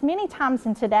person is, many times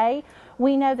in today,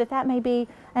 we know that that may be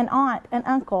an aunt, an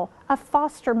uncle, a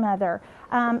foster mother.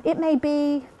 It may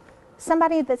be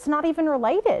somebody that's not even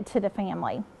related to the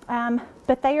family.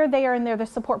 But they are there and they're the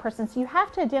support person. So you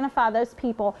have to identify those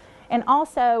people and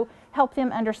also help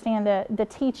them understand the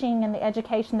teaching and the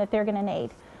education that they're going to need.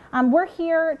 We're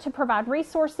here to provide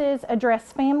resources,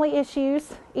 address family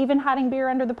issues, even hiding beer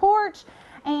under the porch,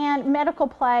 and medical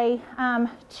play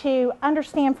to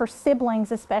understand for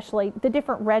siblings especially the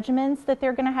different regimens that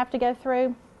they're going to have to go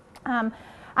through.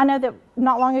 I know that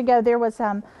not long ago there was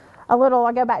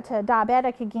I'll go back to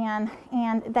diabetic again,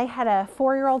 and they had a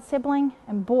 4-year-old sibling,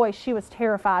 and boy, she was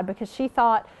terrified because she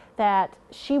thought that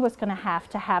she was going to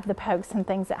have the pokes and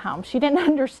things at home. She didn't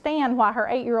understand why her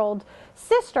 8-year-old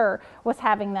sister was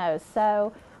having those.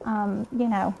 So, you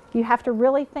know, you have to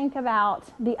really think about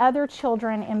the other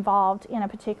children involved in a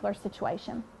particular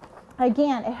situation.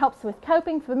 Again, it helps with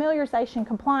coping, familiarization,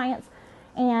 compliance,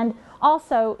 and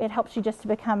also it helps you just to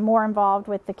become more involved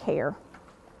with the care.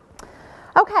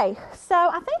 Okay, so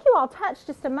I think you all touched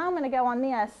just a moment ago on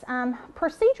this.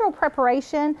 Procedural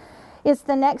preparation is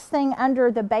the next thing under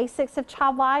the basics of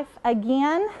child life.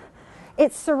 Again,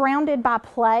 it's surrounded by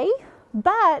play,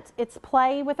 but it's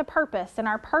play with a purpose. And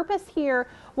our purpose here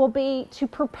will be to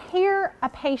prepare a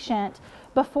patient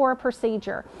before a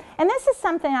procedure. And this is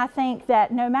something I think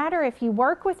that no matter if you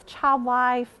work with child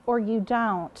life or you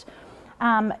don't,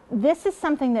 this is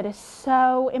something that is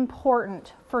so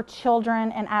important for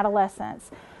children and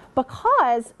adolescents,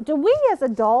 because do we as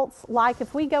adults, like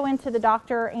if we go into the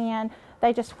doctor and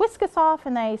they just whisk us off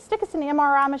and they stick us in the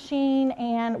MRI machine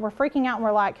and we're freaking out and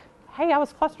we're like, hey, I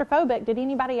was claustrophobic, did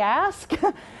anybody ask?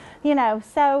 You know,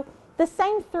 so the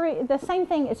same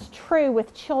thing is true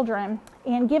with children,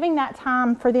 and giving that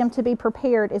time for them to be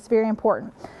prepared is very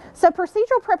important. So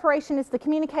procedural preparation is the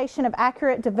communication of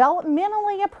accurate,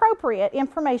 developmentally appropriate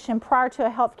information prior to a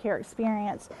healthcare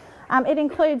experience. It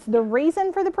includes the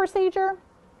reason for the procedure,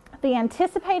 the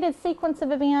anticipated sequence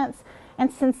of events,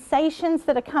 and sensations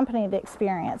that accompany the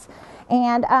experience,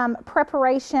 and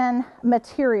preparation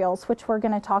materials, which we're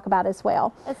going to talk about as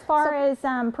well. As far as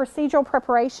procedural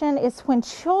preparation, is when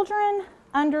children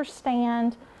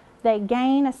understand, they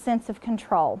gain a sense of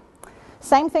control.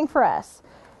 Same thing for us.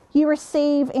 You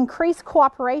receive increased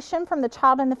cooperation from the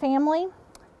child and the family.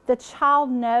 The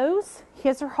child knows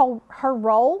his or her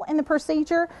role in the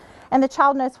procedure, and the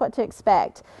child knows what to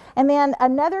expect. And then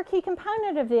another key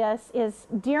component of this is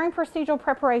during procedural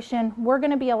preparation, we're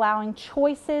going to be allowing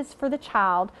choices for the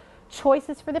child,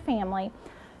 choices for the family,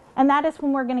 and that is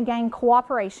when we're going to gain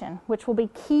cooperation, which will be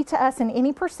key to us in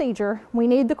any procedure. We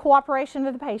need the cooperation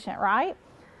of the patient, right?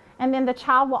 And then the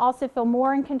child will also feel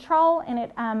more in control, and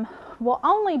it will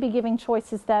only be giving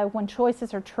choices, though, when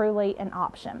choices are truly an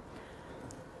option.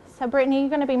 So, Brittany, are you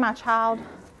going to be my child,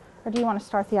 or do you want to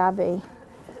start the IV?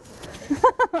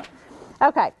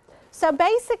 Okay, so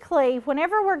basically,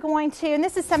 whenever we're going to, and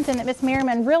this is something that Miss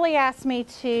Merriman really asked me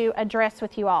to address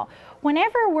with you all,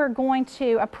 whenever we're going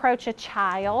to approach a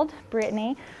child,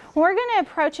 Brittany, we're going to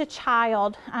approach a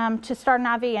child to start an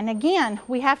IV, and again,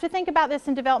 we have to think about this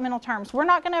in developmental terms. We're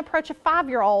not going to approach a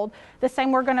 5-year-old the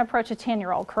same we're going to approach a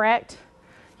 10-year-old, correct?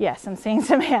 Yes, I'm seeing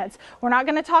some heads. We're not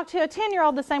going to talk to a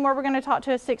 10-year-old the same way we're going to talk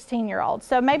to a 16-year-old.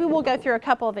 So maybe we'll go through a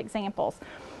couple of examples.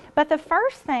 But the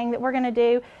first thing that we're going to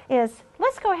do is,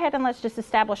 let's go ahead and let's just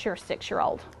establish you're a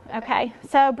 6-year-old, okay?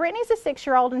 So Brittany's a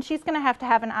 6-year-old, and she's going to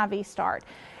have an IV start.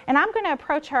 And I'm going to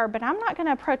approach her, but I'm not going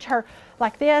to approach her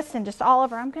like this and just all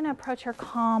over. I'm going to approach her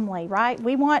calmly, right?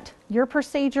 We want your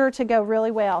procedure to go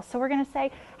really well. So we're going to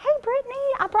say, hey, Brittany,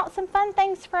 I brought some fun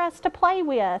things for us to play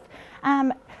with.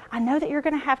 I know that you're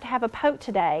going to have a poke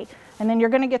today. And then you're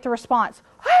going to get the response,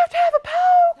 I have to have a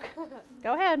poke.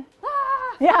 Go ahead.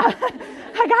 Yeah,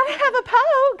 I got to have a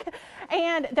poke.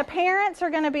 And the parents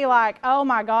are going to be like, oh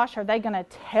my gosh, are they going to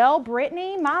tell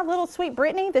Brittany, my little sweet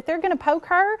Brittany, that they're going to poke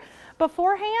her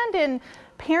beforehand? And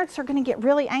parents are going to get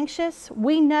really anxious.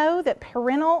 We know that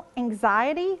parental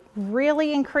anxiety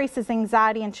really increases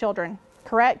anxiety in children,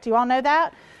 correct? Do you all know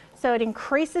that? So it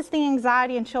increases the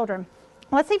anxiety in children.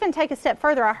 Let's even take a step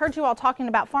further. I heard you all talking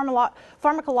about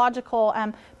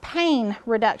pharmacological pain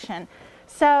reduction.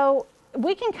 So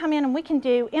we can come in and we can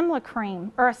do Imla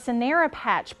cream or a Sonera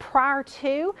patch prior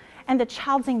to, and the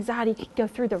child's anxiety can go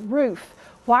through the roof.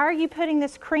 Why are you putting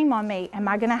this cream on me? Am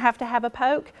I going to have a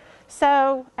poke?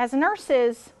 So as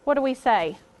nurses, what do we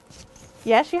say?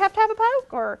 Yes, you have to have a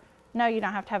poke, or no, you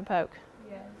don't have to have a poke?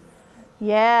 Yes.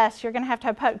 Yes, you're going to have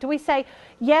a poke. Do we say,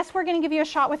 yes, we're going to give you a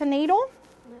shot with a needle?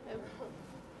 No.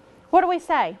 What do we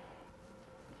say?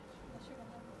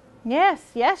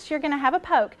 Yes, you're going to have a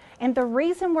poke. And the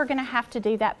reason we're going to have to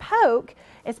do that poke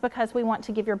is because we want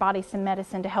to give your body some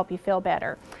medicine to help you feel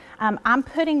better. I'm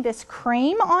putting this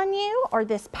cream on you, or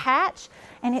this patch,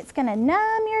 and it's going to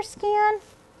numb your skin.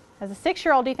 As a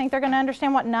 6-year-old, do you think they're going to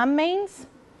understand what numb means?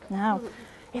 No.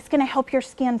 It's going to help your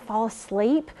skin fall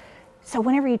asleep. So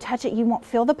whenever you touch it, you won't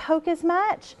feel the poke as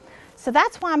much. So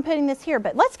that's why I'm putting this here.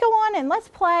 But let's go on and let's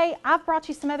play. I've brought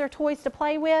you some other toys to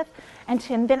play with, and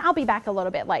then I'll be back a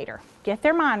little bit later. Get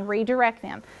their mind, redirect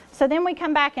them. So then we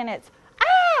come back and it's,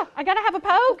 I got to have a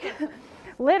poke.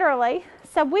 Literally.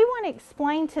 So we want to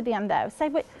explain to them, though. Say,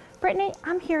 Brittany,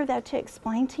 I'm here, though, to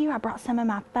explain to you. I brought some of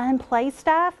my fun play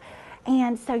stuff,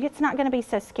 and so it's not going to be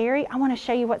so scary. I want to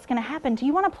show you what's going to happen. Do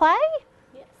you want to play?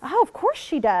 Yes. Oh, of course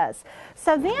she does.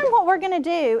 So then what we're going to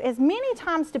do is, many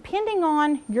times, depending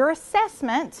on your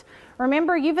assessment,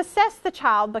 remember, you've assessed the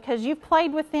child because you've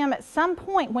played with them at some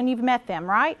point when you've met them,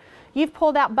 right? You've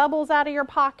pulled out bubbles out of your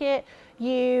pocket.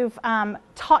 You've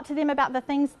talked to them about the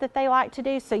things that they like to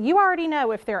do. So you already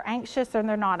know if they're anxious or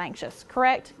they're not anxious,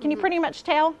 correct? Can you pretty much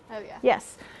tell? Oh, yeah.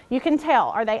 Yes, you can tell.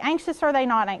 Are they anxious or are they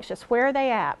not anxious? Where are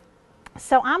they at?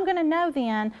 So I'm going to know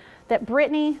then that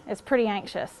Brittany is pretty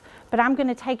anxious, but I'm going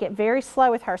to take it very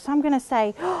slow with her. So I'm going to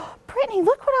say, oh, Brittany,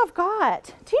 look what I've got.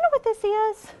 Do you know what this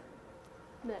is?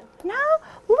 No. No?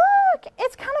 Look,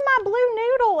 it's kind of my blue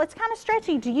noodle. It's kind of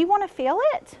stretchy. Do you want to feel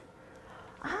it?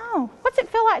 Oh, what's it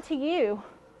feel like to you?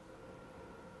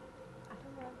 I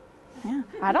don't know.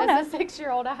 Yeah, I don't know. As a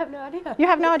 6-year-old, I have no idea. You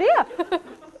have no idea.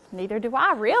 Neither do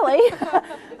I, really.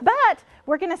 But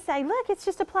we're going to say, look, it's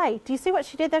just a play. Do you see what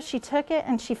she did, though? She took it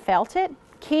and she felt it.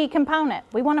 Key component.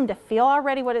 We want them to feel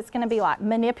already what it's going to be like.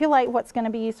 Manipulate what's going to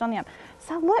be used on them.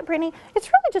 So look, Brittany, it's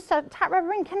really just a tight rubber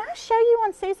ring. Can I show you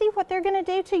on Susie what they're going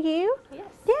to do to you? Yes.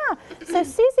 Yeah. So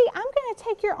Susie, I'm going to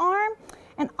take your arm,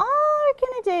 and all we're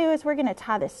going to do is we're going to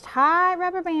tie this tight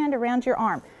rubber band around your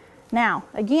arm. Now,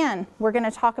 again, we're going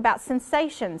to talk about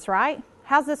sensations, right?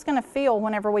 How's this going to feel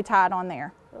whenever we tie it on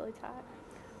there? Really tight.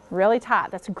 Really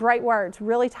tight. That's a great word. It's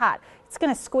really tight. It's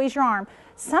going to squeeze your arm.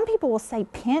 Some people will say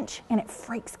pinch, and it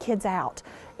freaks kids out.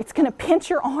 It's going to pinch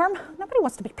your arm. Nobody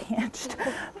wants to be pinched.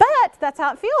 But that's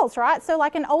how it feels, right? So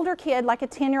like an older kid, like a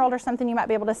 10-year-old or something, you might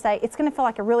be able to say, it's going to feel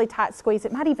like a really tight squeeze.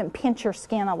 It might even pinch your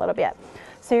skin a little bit.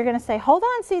 So you're going to say, hold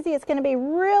on, Susie. It's going to be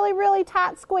really, really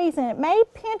tight squeeze, and it may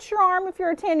pinch your arm if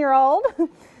you're a 10-year-old.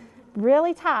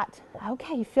 Really tight.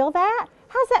 Okay, you feel that?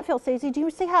 How's that feel, Susie? Do you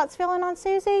see how it's feeling on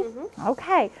Susie? Mm-hmm.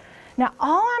 Okay. Now,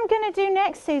 all I'm going to do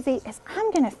next, Susie, is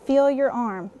I'm going to feel your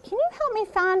arm. Can you help me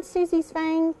find Susie's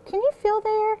vein? Can you feel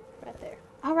there? Right there.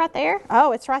 Oh, right there?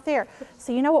 Oh, it's right there.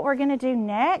 So you know what we're going to do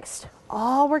next?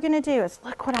 All we're going to do is,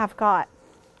 look what I've got.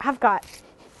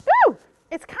 Ooh,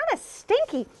 it's kind of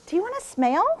stinky. Do you want to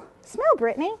smell? Smell,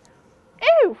 Brittany.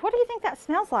 Ooh, what do you think that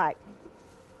smells like?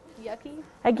 Yucky.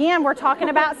 Again, we're talking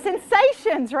about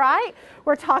sensations, right?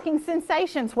 We're talking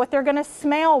sensations, what they're going to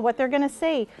smell, what they're going to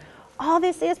see. All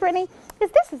this is, Brittany,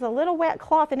 this is a little wet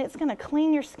cloth, and it's going to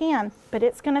clean your skin, but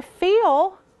it's going to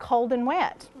feel cold and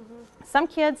wet. Mm-hmm. Some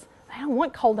kids, they don't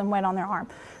want cold and wet on their arm.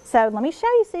 So let me show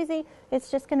you, Susie. It's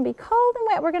just going to be cold and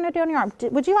wet. We're going to do on your arm.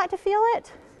 Would you like to feel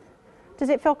it? Does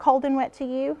it feel cold and wet to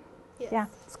you? Yes. Yeah,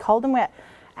 it's cold and wet.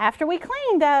 After we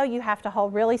clean, though, you have to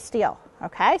hold really still.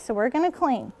 Okay, so we're going to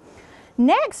clean.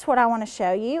 Next, what I want to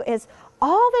show you is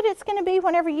all that it's going to be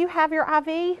whenever you have your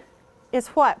IV is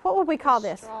what? What would we call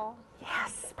this? Straw.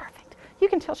 Yes, perfect. You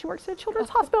can tell she works at a children's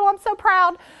hospital. I'm so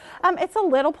proud. It's a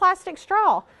little plastic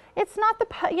straw. It's not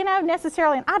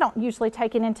necessarily, and I don't usually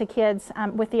take it into kids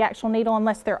with the actual needle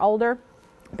unless they're older,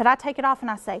 but I take it off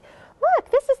and I say, look,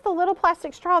 this is the little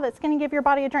plastic straw that's going to give your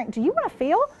body a drink. Do you want to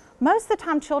feel? Most of the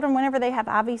time, children, whenever they have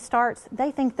IV starts, they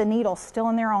think the needle's still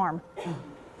in their arm.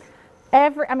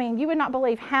 You would not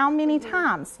believe how many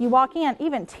times you walk in,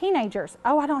 even teenagers,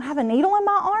 oh, I don't have a needle in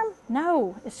my arm?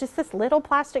 No, it's just this little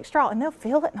plastic straw, and they'll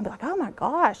feel it, and I'll be like, oh my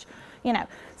gosh.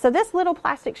 So this little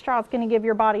plastic straw is going to give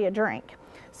your body a drink.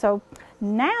 So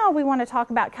now we want to talk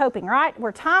about coping, right?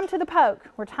 We're time to the poke.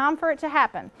 We're time for it to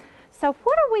happen. So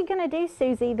what are we going to do,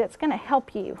 Susie, that's going to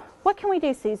help you? What can we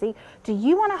do, Susie? Do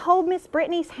you want to hold Miss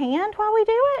Brittany's hand while we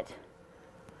do it?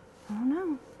 I don't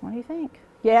know. What do you think?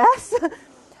 Yes?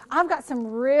 I've got some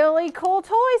really cool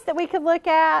toys that we could look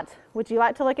at. Would you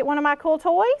like to look at one of my cool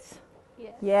toys?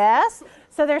 Yes. Yes.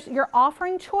 So you're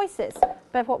offering choices.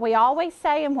 But what we always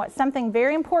say, and what's something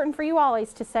very important for you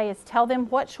always to say, is tell them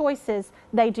what choices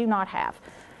they do not have.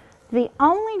 The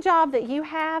only job that you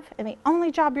have, and the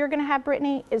only job you're going to have,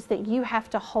 Brittany, is that you have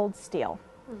to hold still.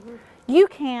 Mm-hmm. You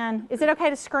can, is it okay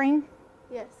to scream?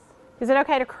 Yes. Is it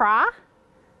okay to cry?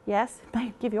 Yes. It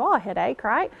may give you all a headache,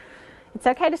 right? It's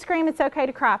okay to scream, it's okay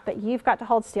to cry, but you've got to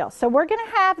hold still. So we're going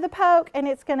to have the poke, and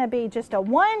it's going to be just a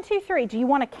 1, 2, 3. Do you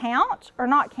want to count or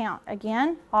not count?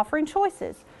 Again, offering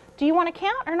choices. Do you want to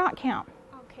count or not count?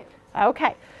 I'll count.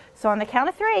 Okay. So on the count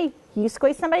of 3, you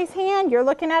squeeze somebody's hand, you're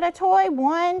looking at a toy.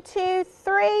 1, 2,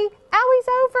 3, Owie's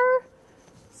over.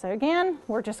 So again,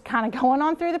 we're just kind of going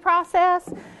on through the process.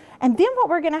 And then what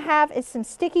we're going to have is some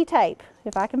sticky tape,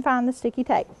 if I can find the sticky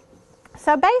tape.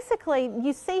 So basically,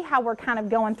 you see how we're kind of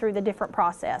going through the different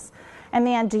process. And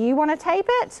then, do you want to tape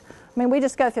it? We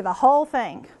just go through the whole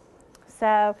thing.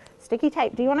 So, sticky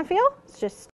tape, do you want to feel? It's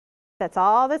just, that's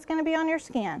all that's going to be on your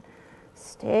skin.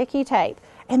 Sticky tape.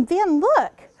 And then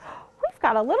look, we've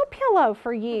got a little pillow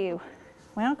for you.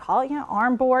 We don't call it,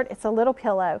 arm board. It's a little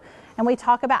pillow. And we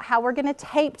talk about how we're going to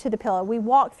tape to the pillow. We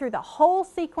walk through the whole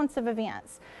sequence of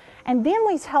events. And then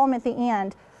we tell them at the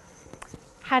end,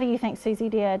 how do you think Susie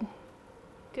did?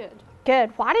 Good. Good.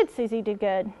 Why did Susie do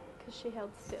good? Because she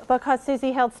held still. Because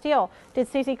Susie held still. Did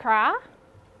Susie cry?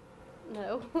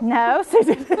 No. No,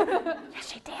 Susie.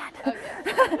 Yes, she did.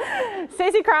 Okay.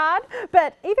 Susie cried.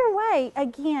 But either way,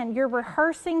 again, you're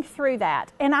rehearsing through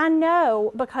that. And I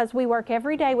know, because we work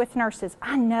every day with nurses,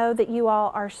 I know that you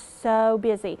all are so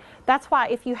busy. That's why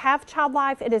if you have Child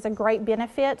Life, it is a great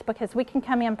benefit, because we can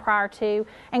come in prior to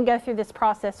and go through this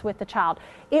process with the child.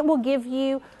 It will give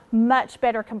you much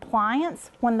better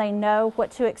compliance when they know what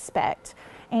to expect.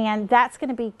 And that's going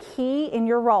to be key in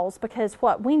your roles, because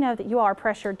we know that you all are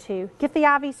pressured to get the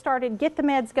IV started, get the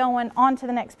meds going, on to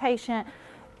the next patient.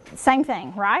 Same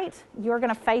thing, right? You're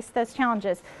going to face those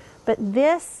challenges. But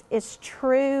this is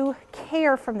true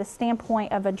care from the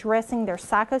standpoint of addressing their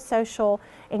psychosocial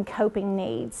and coping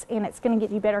needs, and it's going to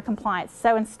get you better compliance.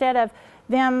 So instead of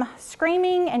them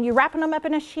screaming and you wrapping them up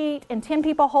in a sheet and 10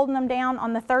 people holding them down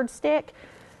on the third stick,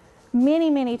 many,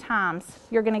 many times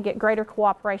you're going to get greater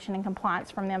cooperation and compliance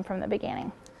from them from the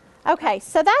beginning. Okay,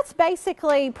 so that's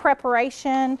basically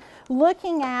preparation,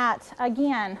 looking at,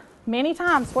 again, many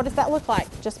times, what does that look like?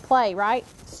 Just play, right?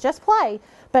 It's just play,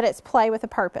 but it's play with a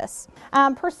purpose.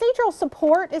 Procedural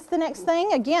support is the next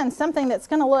thing. Again, something that's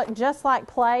going to look just like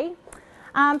play.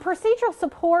 Procedural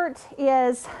support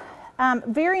is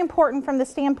very important from the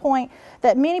standpoint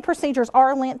that many procedures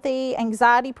are lengthy,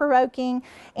 anxiety-provoking,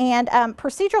 and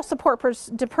procedural support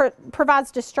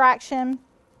provides distraction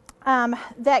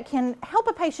that can help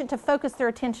a patient to focus their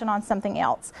attention on something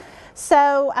else.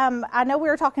 So I know we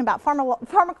were talking about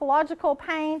pharmacological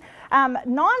pain.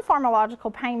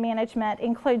 Non-pharmacological pain management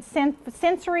includes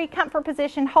sensory, comfort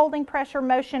position, holding pressure,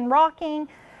 motion, rocking,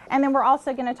 and then we're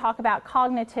also going to talk about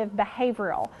cognitive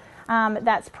behavioral.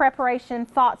 That's preparation,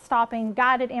 thought stopping,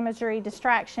 guided imagery,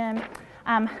 distraction,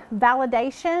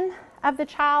 validation of the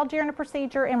child during a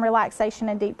procedure, and relaxation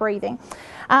and deep breathing.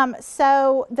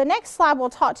 So the next slide we'll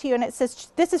talk to you, and it says,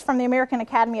 this is from the American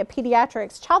Academy of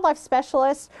Pediatrics. Child life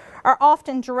specialists are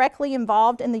often directly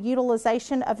involved in the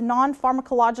utilization of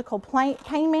non-pharmacological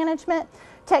pain management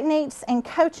techniques and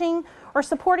coaching or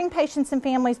supporting patients and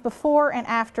families before and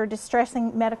after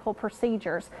distressing medical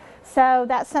procedures. So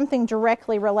that's something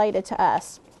directly related to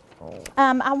us.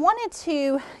 I wanted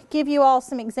to give you all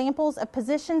some examples of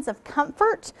positions of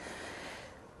comfort.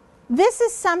 This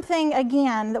is something,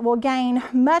 again, that will gain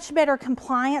much better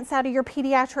compliance out of your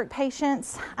pediatric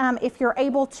patients if you're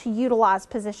able to utilize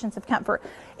positions of comfort.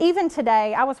 Even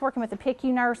today, I was working with a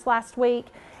PICU nurse last week,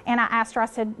 and I asked her, I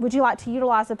said, would you like to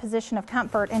utilize a position of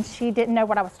comfort? And she didn't know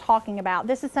what I was talking about.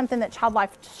 This is something that Child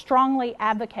Life strongly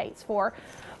advocates for,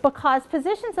 because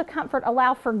positions of comfort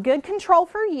allow for good control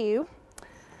for you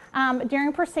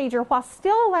during procedure while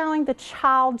still allowing the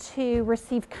child to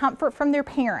receive comfort from their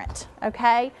parent,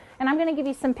 okay? And I'm going to give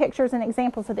you some pictures and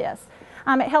examples of this.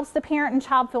 It helps the parent and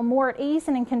child feel more at ease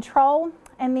and in control.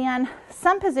 And then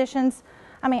some positions,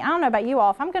 I mean, I don't know about you all,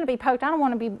 if I'm going to be poked, I don't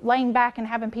want to be laying back and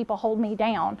having people hold me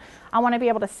down. I want to be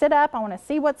able to sit up. I want to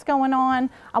see what's going on.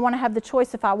 I want to have the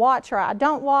choice if I watch or I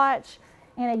don't watch.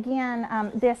 And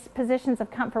again, this positions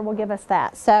of comfort will give us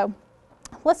that. So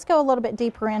let's go a little bit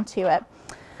deeper into it.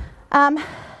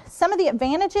 Some of the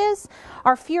advantages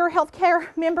are fewer healthcare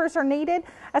members are needed,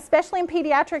 especially in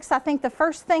pediatrics. I think the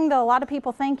first thing that a lot of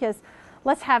people think is,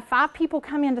 let's have 5 people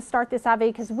come in to start this IV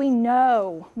because we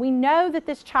know that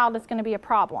this child is going to be a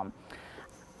problem.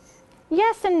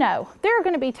 Yes and no. There are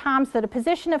going to be times that a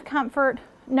position of comfort,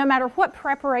 no matter what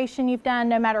preparation you've done,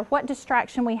 no matter what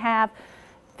distraction we have,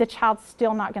 the child's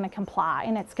still not going to comply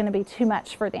and it's going to be too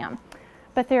much for them.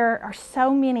 But there are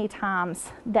so many times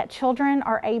that children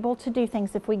are able to do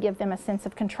things if we give them a sense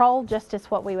of control, just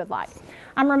as what we would like.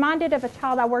 I'm reminded of a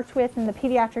child I worked with in the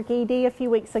pediatric ED a few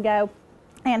weeks ago,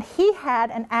 and he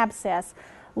had an abscess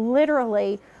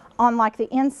literally on like the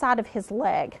inside of his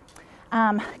leg,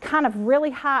 kind of really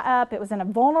high up. It was in a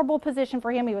vulnerable position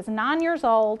for him. He was 9 years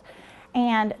old,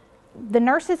 and the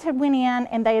nurses had went in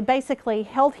and they had basically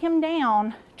held him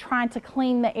down trying to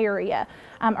clean the area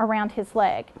around his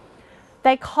leg.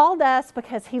 They called us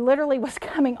because he literally was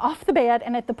coming off the bed,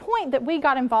 and at the point that we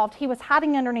got involved, he was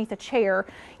hiding underneath a chair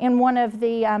in one of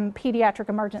the pediatric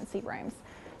emergency rooms.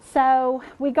 So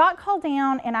we got called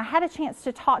down, and I had a chance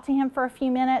to talk to him for a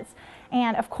few minutes,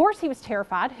 and of course he was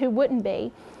terrified. Who wouldn't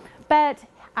be? But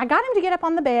I got him to get up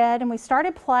on the bed, and we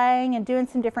started playing and doing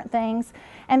some different things.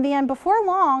 And then before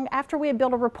long, after we had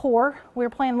built a rapport, we were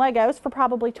playing Legos for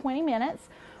probably 20 minutes.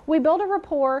 We built a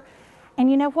rapport, and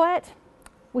you know what?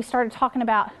 We started talking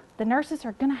about the nurses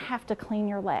are going to have to clean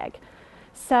your leg.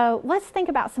 So let's think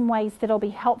about some ways that'll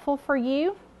be helpful for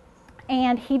you.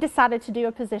 And he decided to do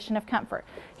a position of comfort.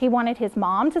 He wanted his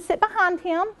mom to sit behind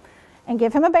him and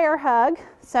give him a bear hug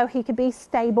so he could be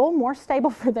stable, more stable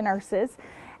for the nurses.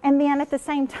 And then at the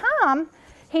same time,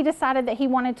 he decided that he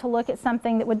wanted to look at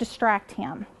something that would distract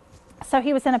him. So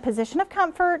he was in a position of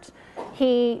comfort.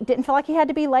 He didn't feel like he had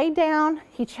to be laid down.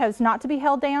 He chose not to be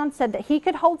held down, said that he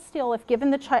could hold still if given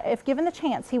the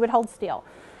chance, he would hold still.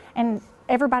 And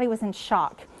everybody was in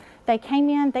shock. They came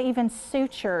in, they even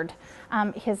sutured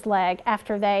his leg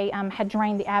after they had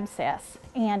drained the abscess.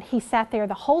 And he sat there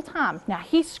the whole time. Now,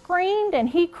 he screamed and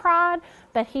he cried,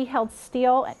 but he held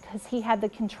still because he had the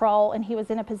control and he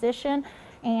was in a position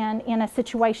and in a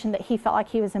situation that he felt like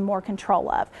he was in more control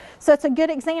of. So it's a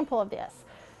good example of this.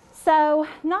 So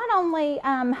not only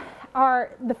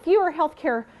are the fewer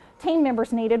healthcare team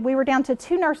members needed, we were down to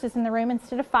 2 nurses in the room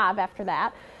instead of 5 after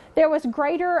that. There was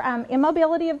greater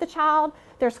immobility of the child.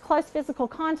 There's close physical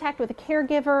contact with the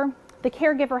caregiver. The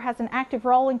caregiver has an active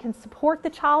role and can support the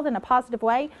child in a positive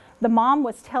way. The mom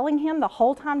was telling him the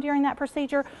whole time during that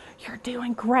procedure, "You're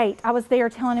doing great." I was there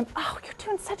telling him, "Oh, you're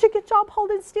doing such a good job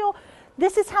holding still.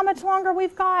 This is how much longer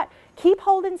we've got. Keep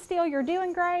holding still. You're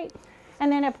doing great."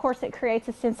 And then, of course, it creates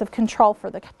a sense of control for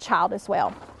the child as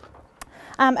well.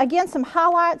 Again, some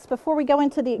highlights before we go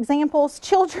into the examples.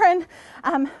 Children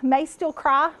may still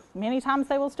cry. Many times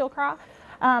they will still cry.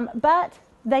 But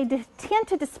they tend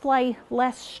to display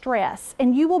less stress.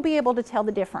 And you will be able to tell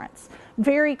the difference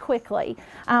very quickly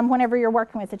whenever you're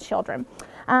working with the children.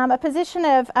 A position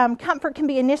of comfort can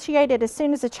be initiated as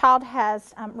soon as a child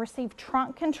has received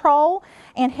trunk control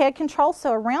and head control,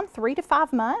 so around 3 to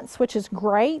 5 months, which is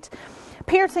great.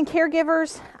 Parents and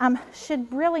caregivers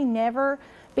should really never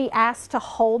be asked to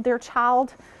hold their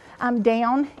child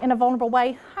down in a vulnerable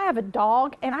way. I have a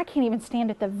dog, and I can't even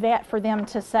stand at the vet for them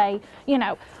to say,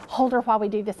 hold her while we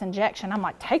do this injection. I'm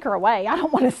like, take her away. I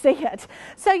don't want to see it.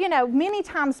 So, many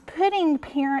times putting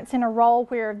parents in a role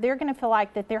where they're going to feel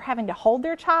like that they're having to hold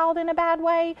their child in a bad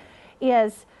way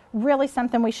is really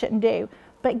something we shouldn't do.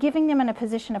 But giving them in a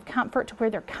position of comfort to where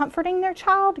they're comforting their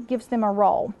child gives them a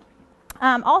role.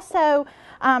 Also,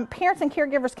 parents and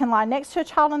caregivers can lie next to a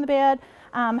child on the bed,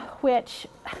 which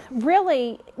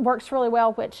really works really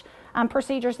well, which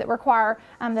procedures that require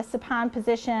the supine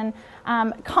position.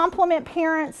 Complement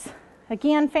parents,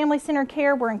 again, family-centered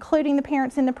care, we're including the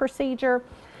parents in the procedure.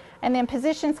 And then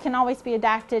positions can always be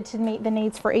adapted to meet the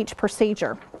needs for each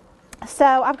procedure. So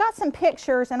I've got some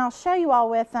pictures, and I'll show you all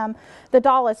with the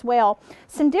doll as well.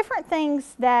 Some different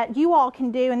things that you all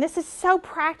can do, and this is so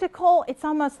practical, it's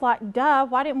almost like, duh,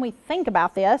 why didn't we think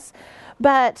about this?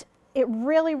 But it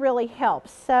really, really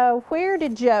helps. So where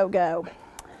did Joe go?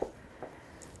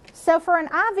 So for an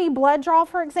IV blood draw,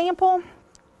 for example,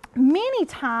 many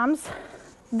times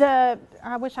I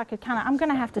wish I could I'm going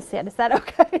to have to sit. Is that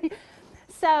okay?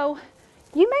 So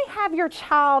you may have your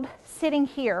child sitting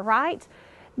here, right?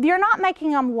 You're not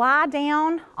making them lie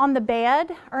down on the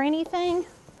bed or anything.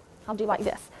 I'll do like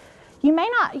this. You may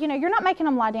not, you're not making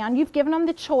them lie down. You've given them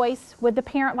the choice. Would the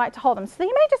parent like to hold them? So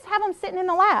you may just have them sitting in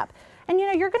the lap. And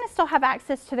you're going to still have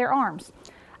access to their arms.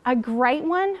 A great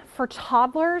one for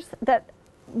toddlers that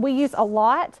we use a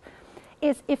lot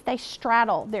is if they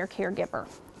straddle their caregiver.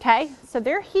 Okay, so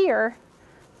they're here,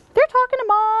 they're talking to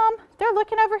mom, they're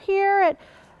looking over here at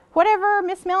whatever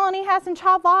Miss Melanie has in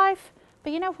Child Life.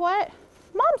 But you know what?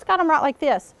 Mom's got them right like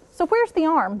this. So where's the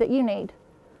arm that you need?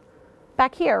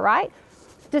 Back here, right?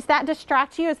 Does that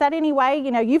distract you? Is that any way?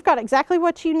 You've got exactly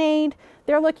what you need.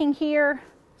 They're looking here,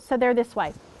 so they're this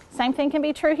way. Same thing can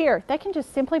be true here. They can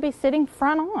just simply be sitting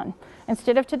front on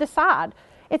instead of to the side.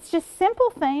 It's just simple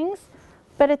things,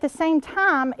 but at the same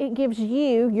time, it gives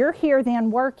you're here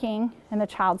then working, and the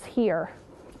child's here.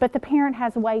 But the parent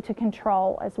has a way to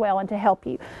control as well and to help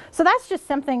you. So that's just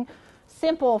something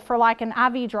simple for like an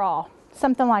IV draw,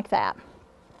 something like that.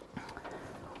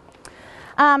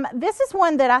 This is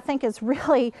one that I think is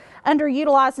really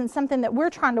underutilized, and something that we're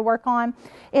trying to work on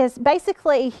is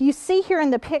basically, you see here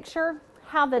in the picture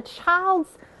how the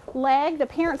child's leg, the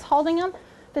parent's holding them,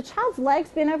 the child's leg's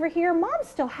been over here. Mom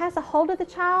still has a hold of the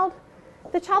child.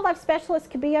 The child life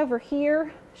specialist could be over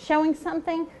here showing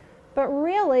something, but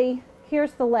really,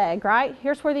 here's the leg, right?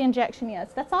 Here's where the injection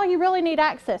is. That's all you really need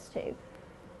access to.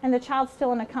 And the child's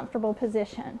still in a comfortable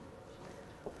position.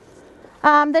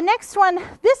 The next one,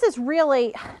 this is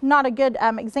really not a good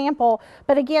example,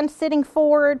 but again, sitting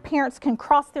forward, parents can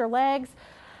cross their legs.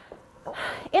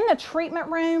 In the treatment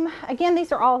room, again,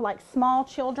 these are all like small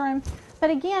children,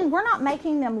 but again, we're not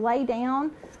making them lay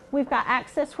down. We've got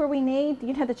access where we need.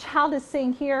 The child is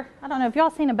sitting here. I don't know, have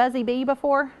y'all seen a buzzy bee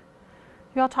before?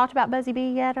 Y'all talked about buzzy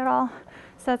bee yet at all?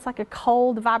 So it's like a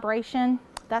cold vibration.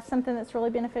 That's something that's really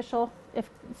beneficial. If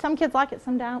some kids like it,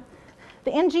 some don't.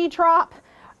 The NG drop,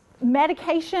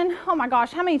 medication. Oh my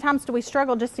gosh, how many times do we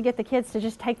struggle just to get the kids to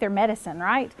just take their medicine,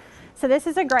 right? So this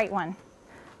is a great one.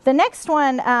 The next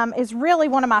one is really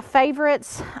one of my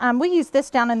favorites. We use this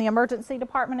down in the emergency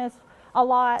department a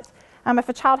lot. If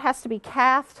a child has to be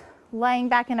cathed, laying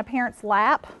back in a parent's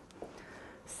lap.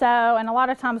 So, and a lot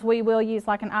of times we will use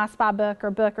like an I Spy book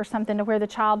or something to where the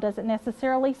child doesn't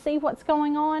necessarily see what's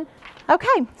going on.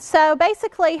 Okay, so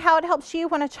basically how it helps you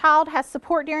when a child has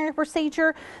support during a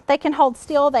procedure, they can hold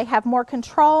still, they have more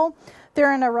control,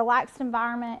 they're in a relaxed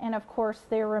environment, and of course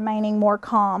they're remaining more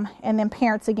calm. And then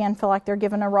parents again feel like they're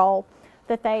given a role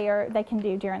that they can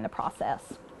do during the process.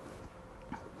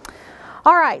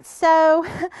 All right, so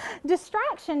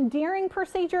distraction during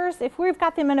procedures, if we've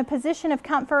got them in a position of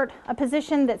comfort, a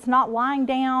position that's not lying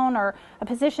down or a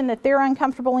position that they're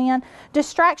uncomfortable in,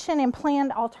 distraction and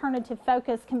planned alternative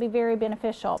focus can be very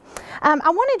beneficial. I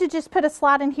wanted to just put a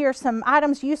slide in here, some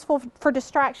items useful for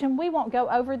distraction. We won't go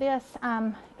over this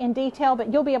in detail,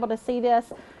 but you'll be able to see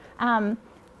this.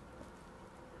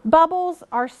 Bubbles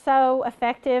are so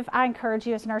effective. I encourage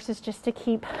you as nurses just to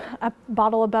keep a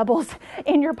bottle of bubbles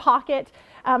in your pocket.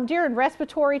 During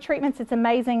respiratory treatments, it's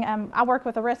amazing. I work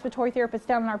with a respiratory therapist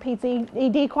down in our peds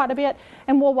ED quite a bit,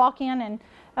 and we'll walk in and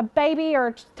a baby or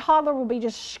a toddler will be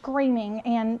just screaming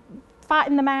and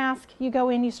fighting the mask. You go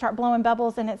in, you start blowing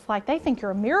bubbles, and it's like they think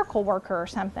you're a miracle worker or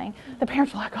something. The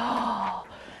parents are like, oh,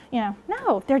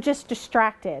 no, they're just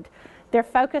distracted. They're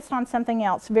focused on something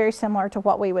else, very similar to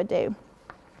what we would do.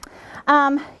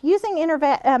 Using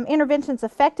interventions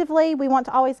effectively, we want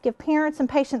to always give parents and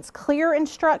patients clear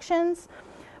instructions.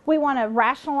 We want to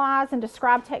rationalize and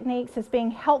describe techniques as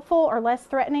being helpful or less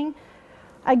threatening.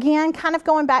 Again, kind of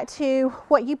going back to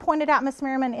what you pointed out, Ms.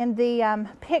 Merriman, in the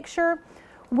picture,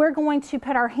 we're going to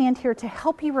put our hand here to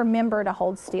help you remember to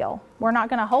hold still. We're not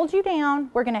going to hold you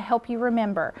down. We're going to help you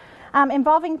remember.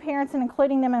 Involving parents and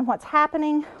including them in what's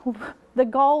happening, the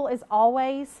goal is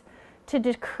always to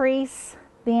decrease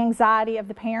the anxiety of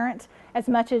the parent as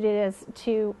much as it is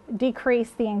to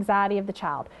decrease the anxiety of the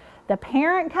child. The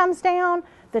parent comes down,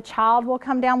 the child will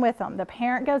come down with them. The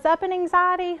parent goes up in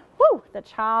anxiety, the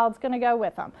child's going to go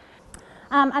with them.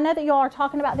 I know that you all are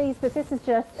talking about these, but this is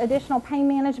just additional pain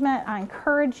management. I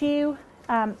encourage you.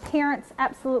 Parents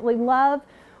absolutely love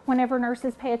whenever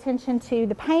nurses pay attention to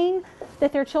the pain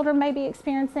that their children may be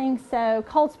experiencing. So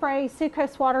cold spray,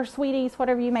 sucrose water, sweeties,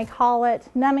 whatever you may call it,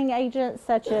 numbing agents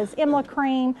such as Emla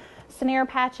cream, Sonera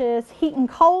patches, heat and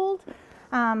cold.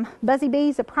 Buzzy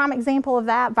bees, a prime example of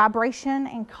that, vibration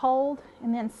and cold,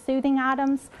 and then soothing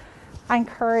items. I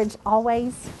encourage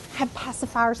always have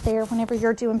pacifiers there whenever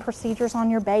you're doing procedures on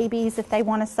your babies if they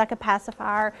want to suck a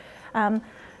pacifier.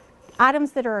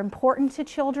 Items that are important to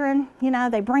children,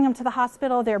 they bring them to the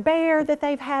hospital, their bear that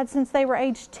they've had since they were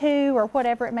age 2 or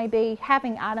whatever it may be,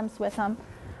 having items with them,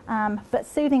 but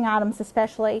soothing items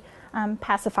especially,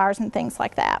 pacifiers and things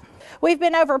like that. We've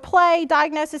been over play,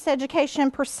 diagnosis, education,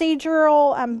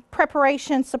 procedural,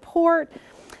 preparation, support.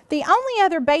 The only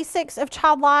other basics of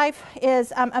child life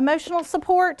is emotional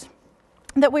support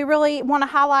that we really want to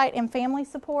highlight, and family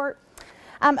support.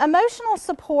 Emotional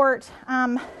support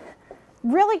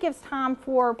really gives time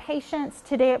for patients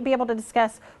to be able to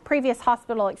discuss previous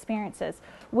hospital experiences.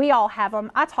 We all have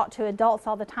them. I talk to adults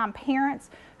all the time, parents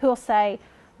who will say,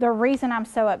 the reason I'm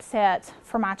so upset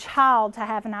for my child to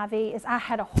have an IV is I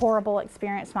had a horrible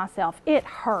experience myself. It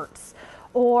hurts.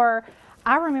 Or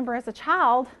I remember as a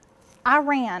child, I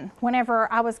ran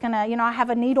whenever I was going to, I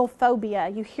have a needle phobia.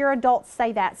 You hear adults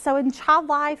say that. So in child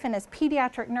life and as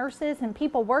pediatric nurses and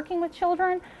people working with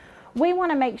children, we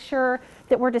want to make sure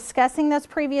that we're discussing those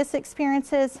previous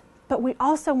experiences, but we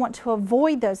also want to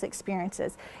avoid those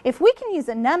experiences. If we can use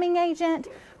a numbing agent,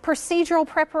 procedural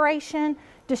preparation,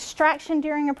 distraction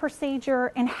during a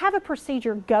procedure, and have a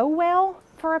procedure go well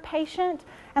for a patient,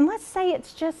 and let's say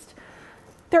it's just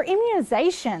their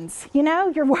immunizations,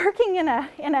 you're working in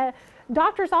a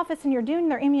doctor's office and you're doing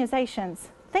their immunizations.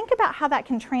 Think about how that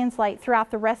can translate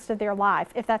throughout the rest of their life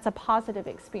if that's a positive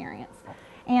experience,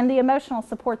 and the emotional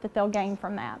support that they'll gain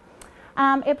from that.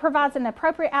 It provides an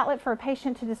appropriate outlet for a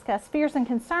patient to discuss fears and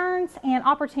concerns and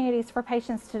opportunities for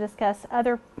patients to discuss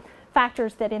other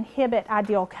factors that inhibit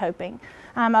ideal coping.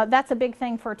 That's a big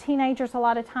thing for teenagers a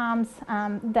lot of times.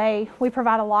 We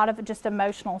provide a lot of just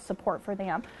emotional support for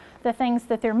them. The things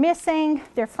that they're missing,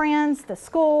 their friends, the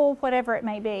school, whatever it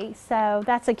may be. So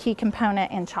that's a key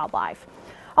component in child life.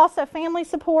 Also, family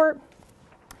support.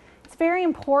 It's very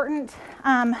important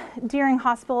during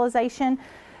hospitalization.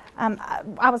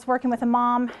 I was working with a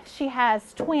mom. She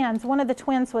has twins. One of the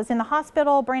twins was in the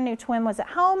hospital. Brand new twin was at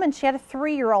home, and she had a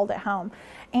 3-year-old at home.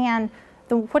 And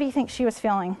what do you think she was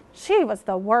feeling? She was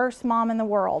the worst mom in the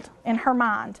world in her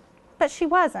mind. But she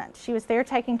wasn't. She was there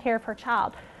taking care of her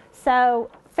child.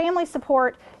 So family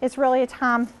support is really a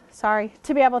time,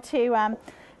 to be able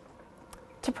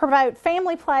to promote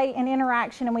family play and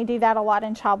interaction, and we do that a lot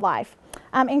in child life.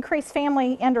 Increase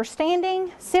family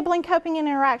understanding, sibling coping and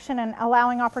interaction, and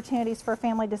allowing opportunities for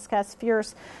family to discuss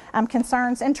fears,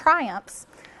 concerns, and triumphs.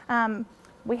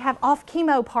 We have off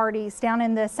chemo parties down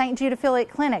in the St. Jude Affiliate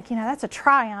Clinic. That's a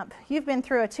triumph. You've been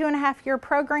through a 2.5-year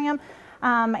program,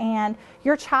 and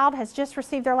your child has just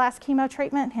received their last chemo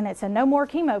treatment, and it's a no more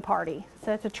chemo party.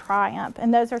 So it's a triumph,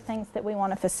 and those are things that we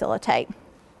want to facilitate.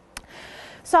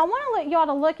 So I want you all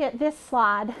to look at this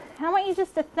slide, and I want you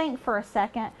just to think for a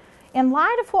second. In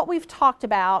light of what we've talked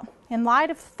about, in light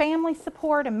of family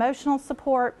support, emotional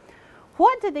support,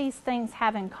 what do these things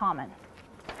have in common?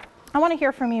 I want to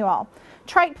hear from you all.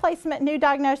 Trach placement, new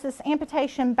diagnosis,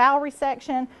 amputation, bowel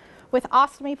resection with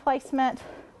ostomy placement,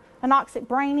 anoxic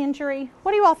brain injury.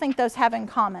 What do you all think those have in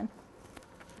common?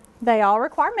 They all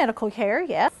require medical care,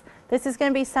 yes. This is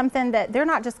going to be something that they're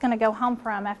not just going to go home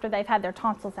from after they've had their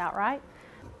tonsils out, right?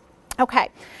 Okay.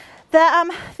 The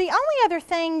only other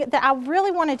thing that I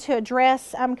really wanted to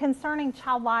address concerning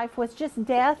child life was just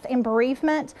death and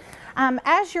bereavement.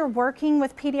 As you're working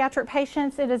with pediatric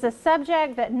patients, it is a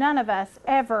subject that none of us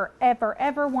ever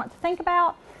want to think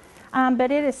about,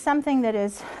 but it is something that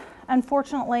is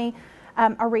unfortunately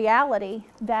a reality,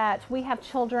 that we have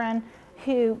children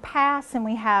who pass and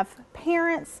we have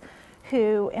parents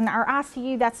who, in our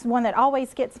ICU, that's the one that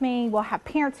always gets me. We'll have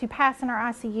parents who pass in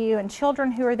our ICU and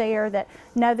children who are there that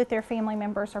know that their family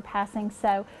members are passing.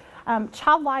 So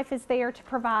Child Life is there to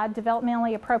provide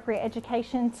developmentally appropriate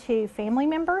education to family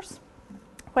members,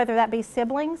 whether that be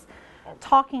siblings,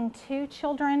 talking to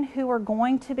children who are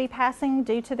going to be passing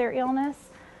due to their illness.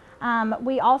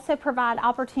 We also provide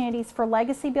opportunities for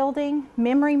legacy building,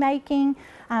 memory making.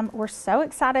 We're so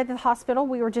excited at the hospital.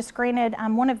 We were just granted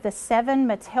one of the 7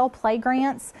 Mattel Play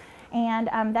Grants, and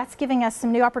that's giving us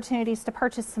some new opportunities to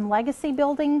purchase some legacy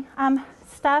building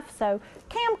stuff. So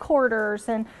camcorders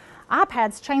and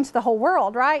iPads changed the whole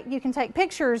world, right? You can take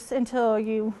pictures until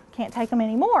you can't take them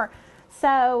anymore.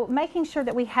 So making sure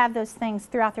that we have those things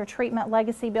throughout their treatment,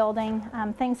 legacy building,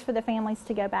 things for the families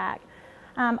to go back.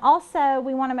 Also,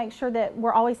 we want to make sure that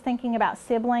we're always thinking about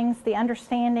siblings, the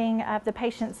understanding of the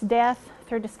patient's death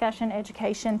through discussion,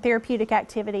 education, therapeutic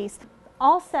activities.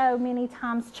 Also, many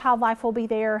times Child Life will be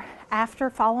there after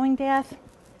following death.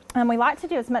 We like to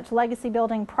do as much legacy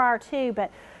building prior to,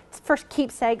 but for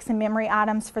keepsakes and memory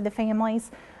items for the families.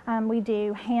 We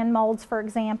do hand molds, for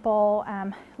example,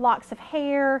 locks of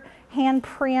hair, hand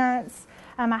prints.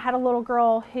 I had a little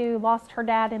girl who lost her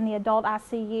dad in the adult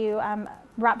ICU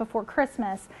right before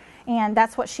Christmas, and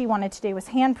that's what she wanted to do, was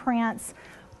handprints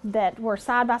that were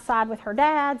side by side with her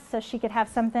dad's so she could have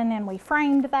something, and we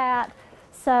framed that.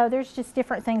 So there's just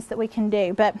different things that we can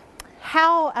do. But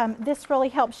how this really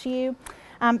helps you,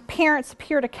 parents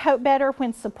appear to cope better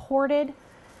when supported.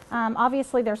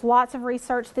 Obviously there's lots of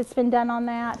research that's been done on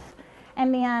that.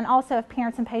 And then also, if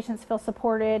parents and patients feel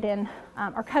supported and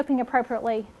are coping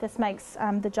appropriately, this makes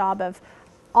the job of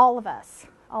all of us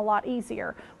a lot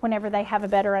easier whenever they have a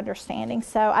better understanding.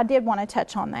 So I did want to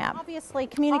touch on that. Obviously,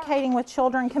 communicating with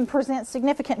children can present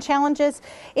significant challenges.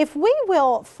 If we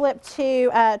will flip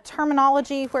to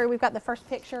terminology where we've got the first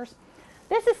pictures,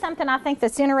 this is something I think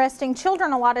that's interesting.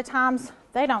 Children, a lot of times,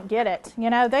 they don't get it. You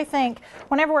know, they think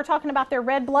whenever we're talking about their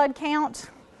red blood count,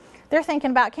 they're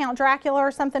thinking about Count Dracula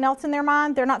or something else in their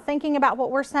mind. They're not thinking about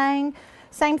what we're saying.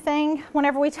 Same thing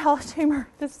whenever we tell a tumor,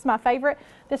 this is my favorite.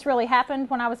 This really happened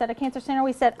when I was at a cancer center.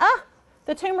 We said,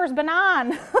 the tumor's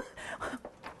benign. What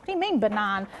do you mean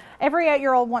benign? Every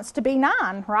 8-year-old wants to be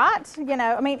 9, right? You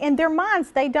know, I mean, in their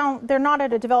minds, they're not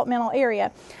at a developmental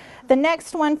area. The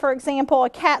next one, for example, a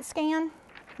CAT scan.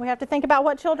 We have to think about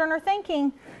what children are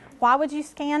thinking. Why would you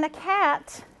scan a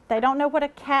cat? They don't know what a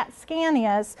CAT scan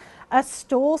is. A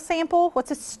stool sample.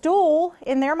 What's a stool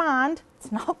in their mind?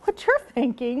 It's not what you're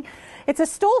thinking. It's a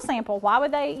stool sample. Why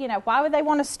would they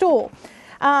want a stool?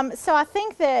 So I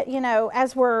think that,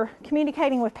 as we're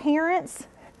communicating with parents,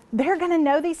 they're going to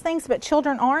know these things, but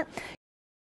children aren't.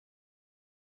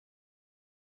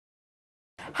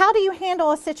 How do you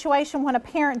handle a situation when a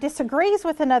parent disagrees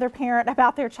with another parent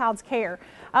about their child's care?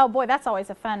 Oh boy, that's always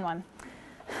a fun one.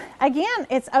 Again,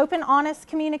 it's open, honest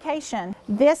communication.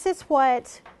 This is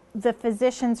what the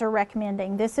physicians are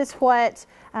recommending. This is what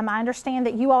I understand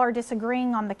that you all are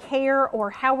disagreeing on the care or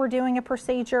how we're doing a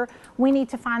procedure. We need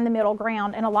to find the middle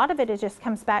ground, and a lot of it just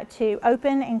comes back to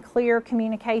open and clear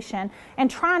communication and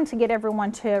trying to get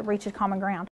everyone to reach a common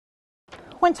ground.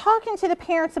 When talking to the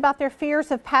parents about their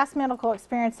fears of past medical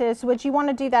experiences, would you want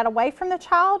to do that away from the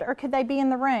child, or could they be in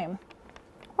the room?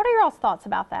 What are your all's thoughts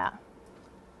about that?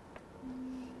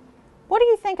 What do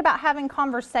you think about having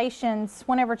conversations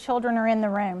whenever children are in the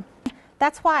room?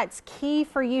 That's why it's key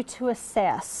for you to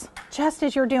assess. Just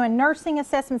as you're doing nursing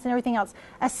assessments and everything else,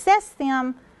 assess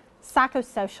them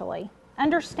psychosocially.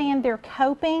 Understand their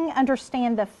coping,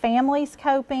 understand the family's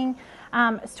coping,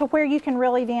 to where you can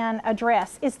really then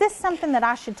address, is this something that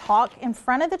I should talk in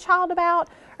front of the child about,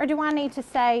 or do I need to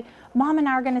say, Mom and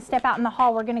I are going to step out in the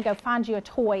hall, we're going to go find you a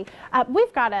toy.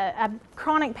 We've got a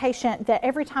chronic patient that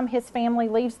every time his family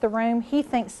leaves the room, he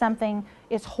thinks something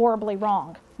is horribly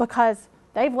wrong because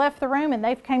they've left the room and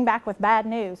they've come back with bad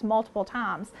news multiple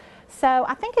times. So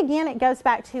I think, again, it goes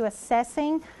back to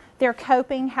assessing their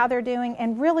coping, how they're doing,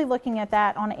 and really looking at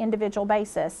that on an individual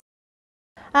basis.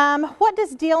 What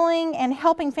does dealing and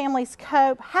helping families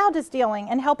cope, how does dealing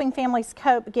and helping families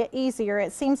cope get easier?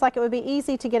 It seems like it would be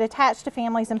easy to get attached to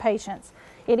families and patients.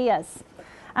 It is.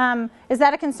 Is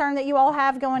that a concern that you all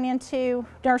have going into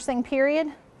nursing period?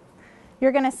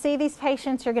 You're going to see these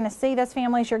patients, you're going to see those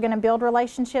families, you're going to build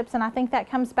relationships, and I think that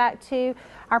comes back to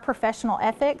our professional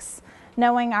ethics,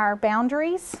 knowing our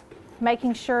boundaries,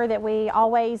 making sure that we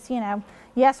always,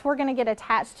 yes, we're going to get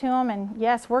attached to them, and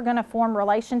yes, we're going to form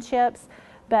relationships,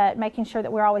 but making sure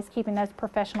that we're always keeping those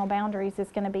professional boundaries is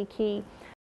going to be key.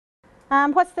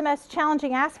 What's the most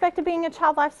challenging aspect of being a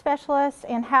child life specialist,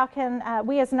 and how can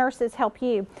we as nurses help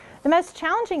you? The most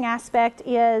challenging aspect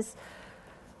is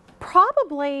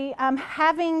probably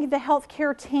having the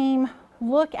healthcare team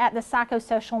look at the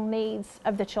psychosocial needs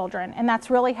of the children, and that's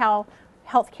really how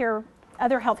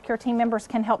other healthcare team members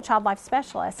can help child life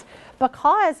specialists,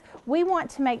 because we want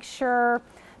to make sure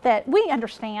that we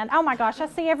understand. Oh my gosh, I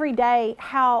see every day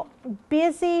how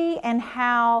busy and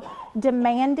how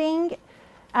demanding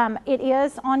it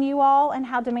is on you all, and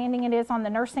how demanding it is on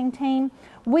the nursing team.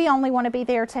 We only want to be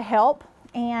there to help,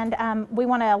 and we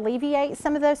want to alleviate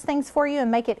some of those things for you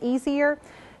and make it easier.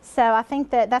 So I think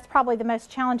that that's probably the most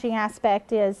challenging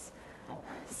aspect, is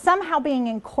somehow being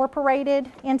incorporated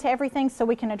into everything so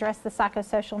we can address the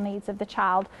psychosocial needs of the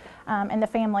child and the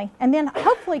family, and then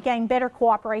hopefully gain better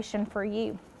cooperation for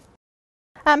you.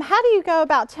 How do you go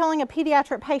about telling a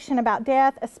pediatric patient about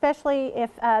death, especially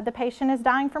if the patient is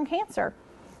dying from cancer?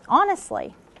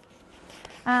 Honestly,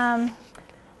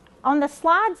 on the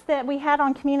slides that we had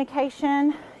on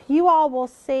communication, you all will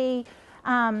see,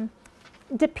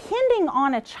 depending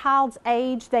on a child's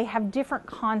age, they have different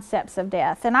concepts of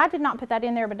death. And I did not put that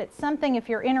in there, but it's something, if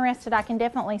you're interested, I can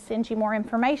definitely send you more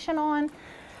information on.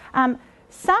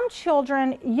 Some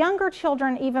children, younger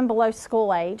children even below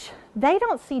school age, they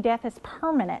don't see death as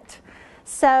permanent.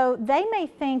 So they may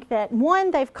think that,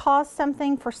 one, they've caused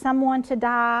something for someone to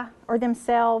die or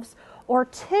themselves, or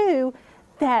two,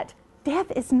 that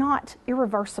death is not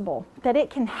irreversible, that it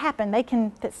can happen.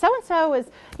 That so-and-so is,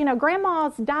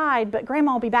 grandma's died, but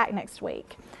grandma will be back next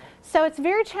week. So it's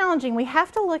very challenging. We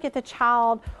have to look at the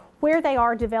child where they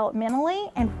are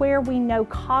developmentally and where we know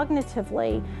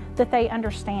cognitively that they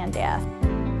understand death.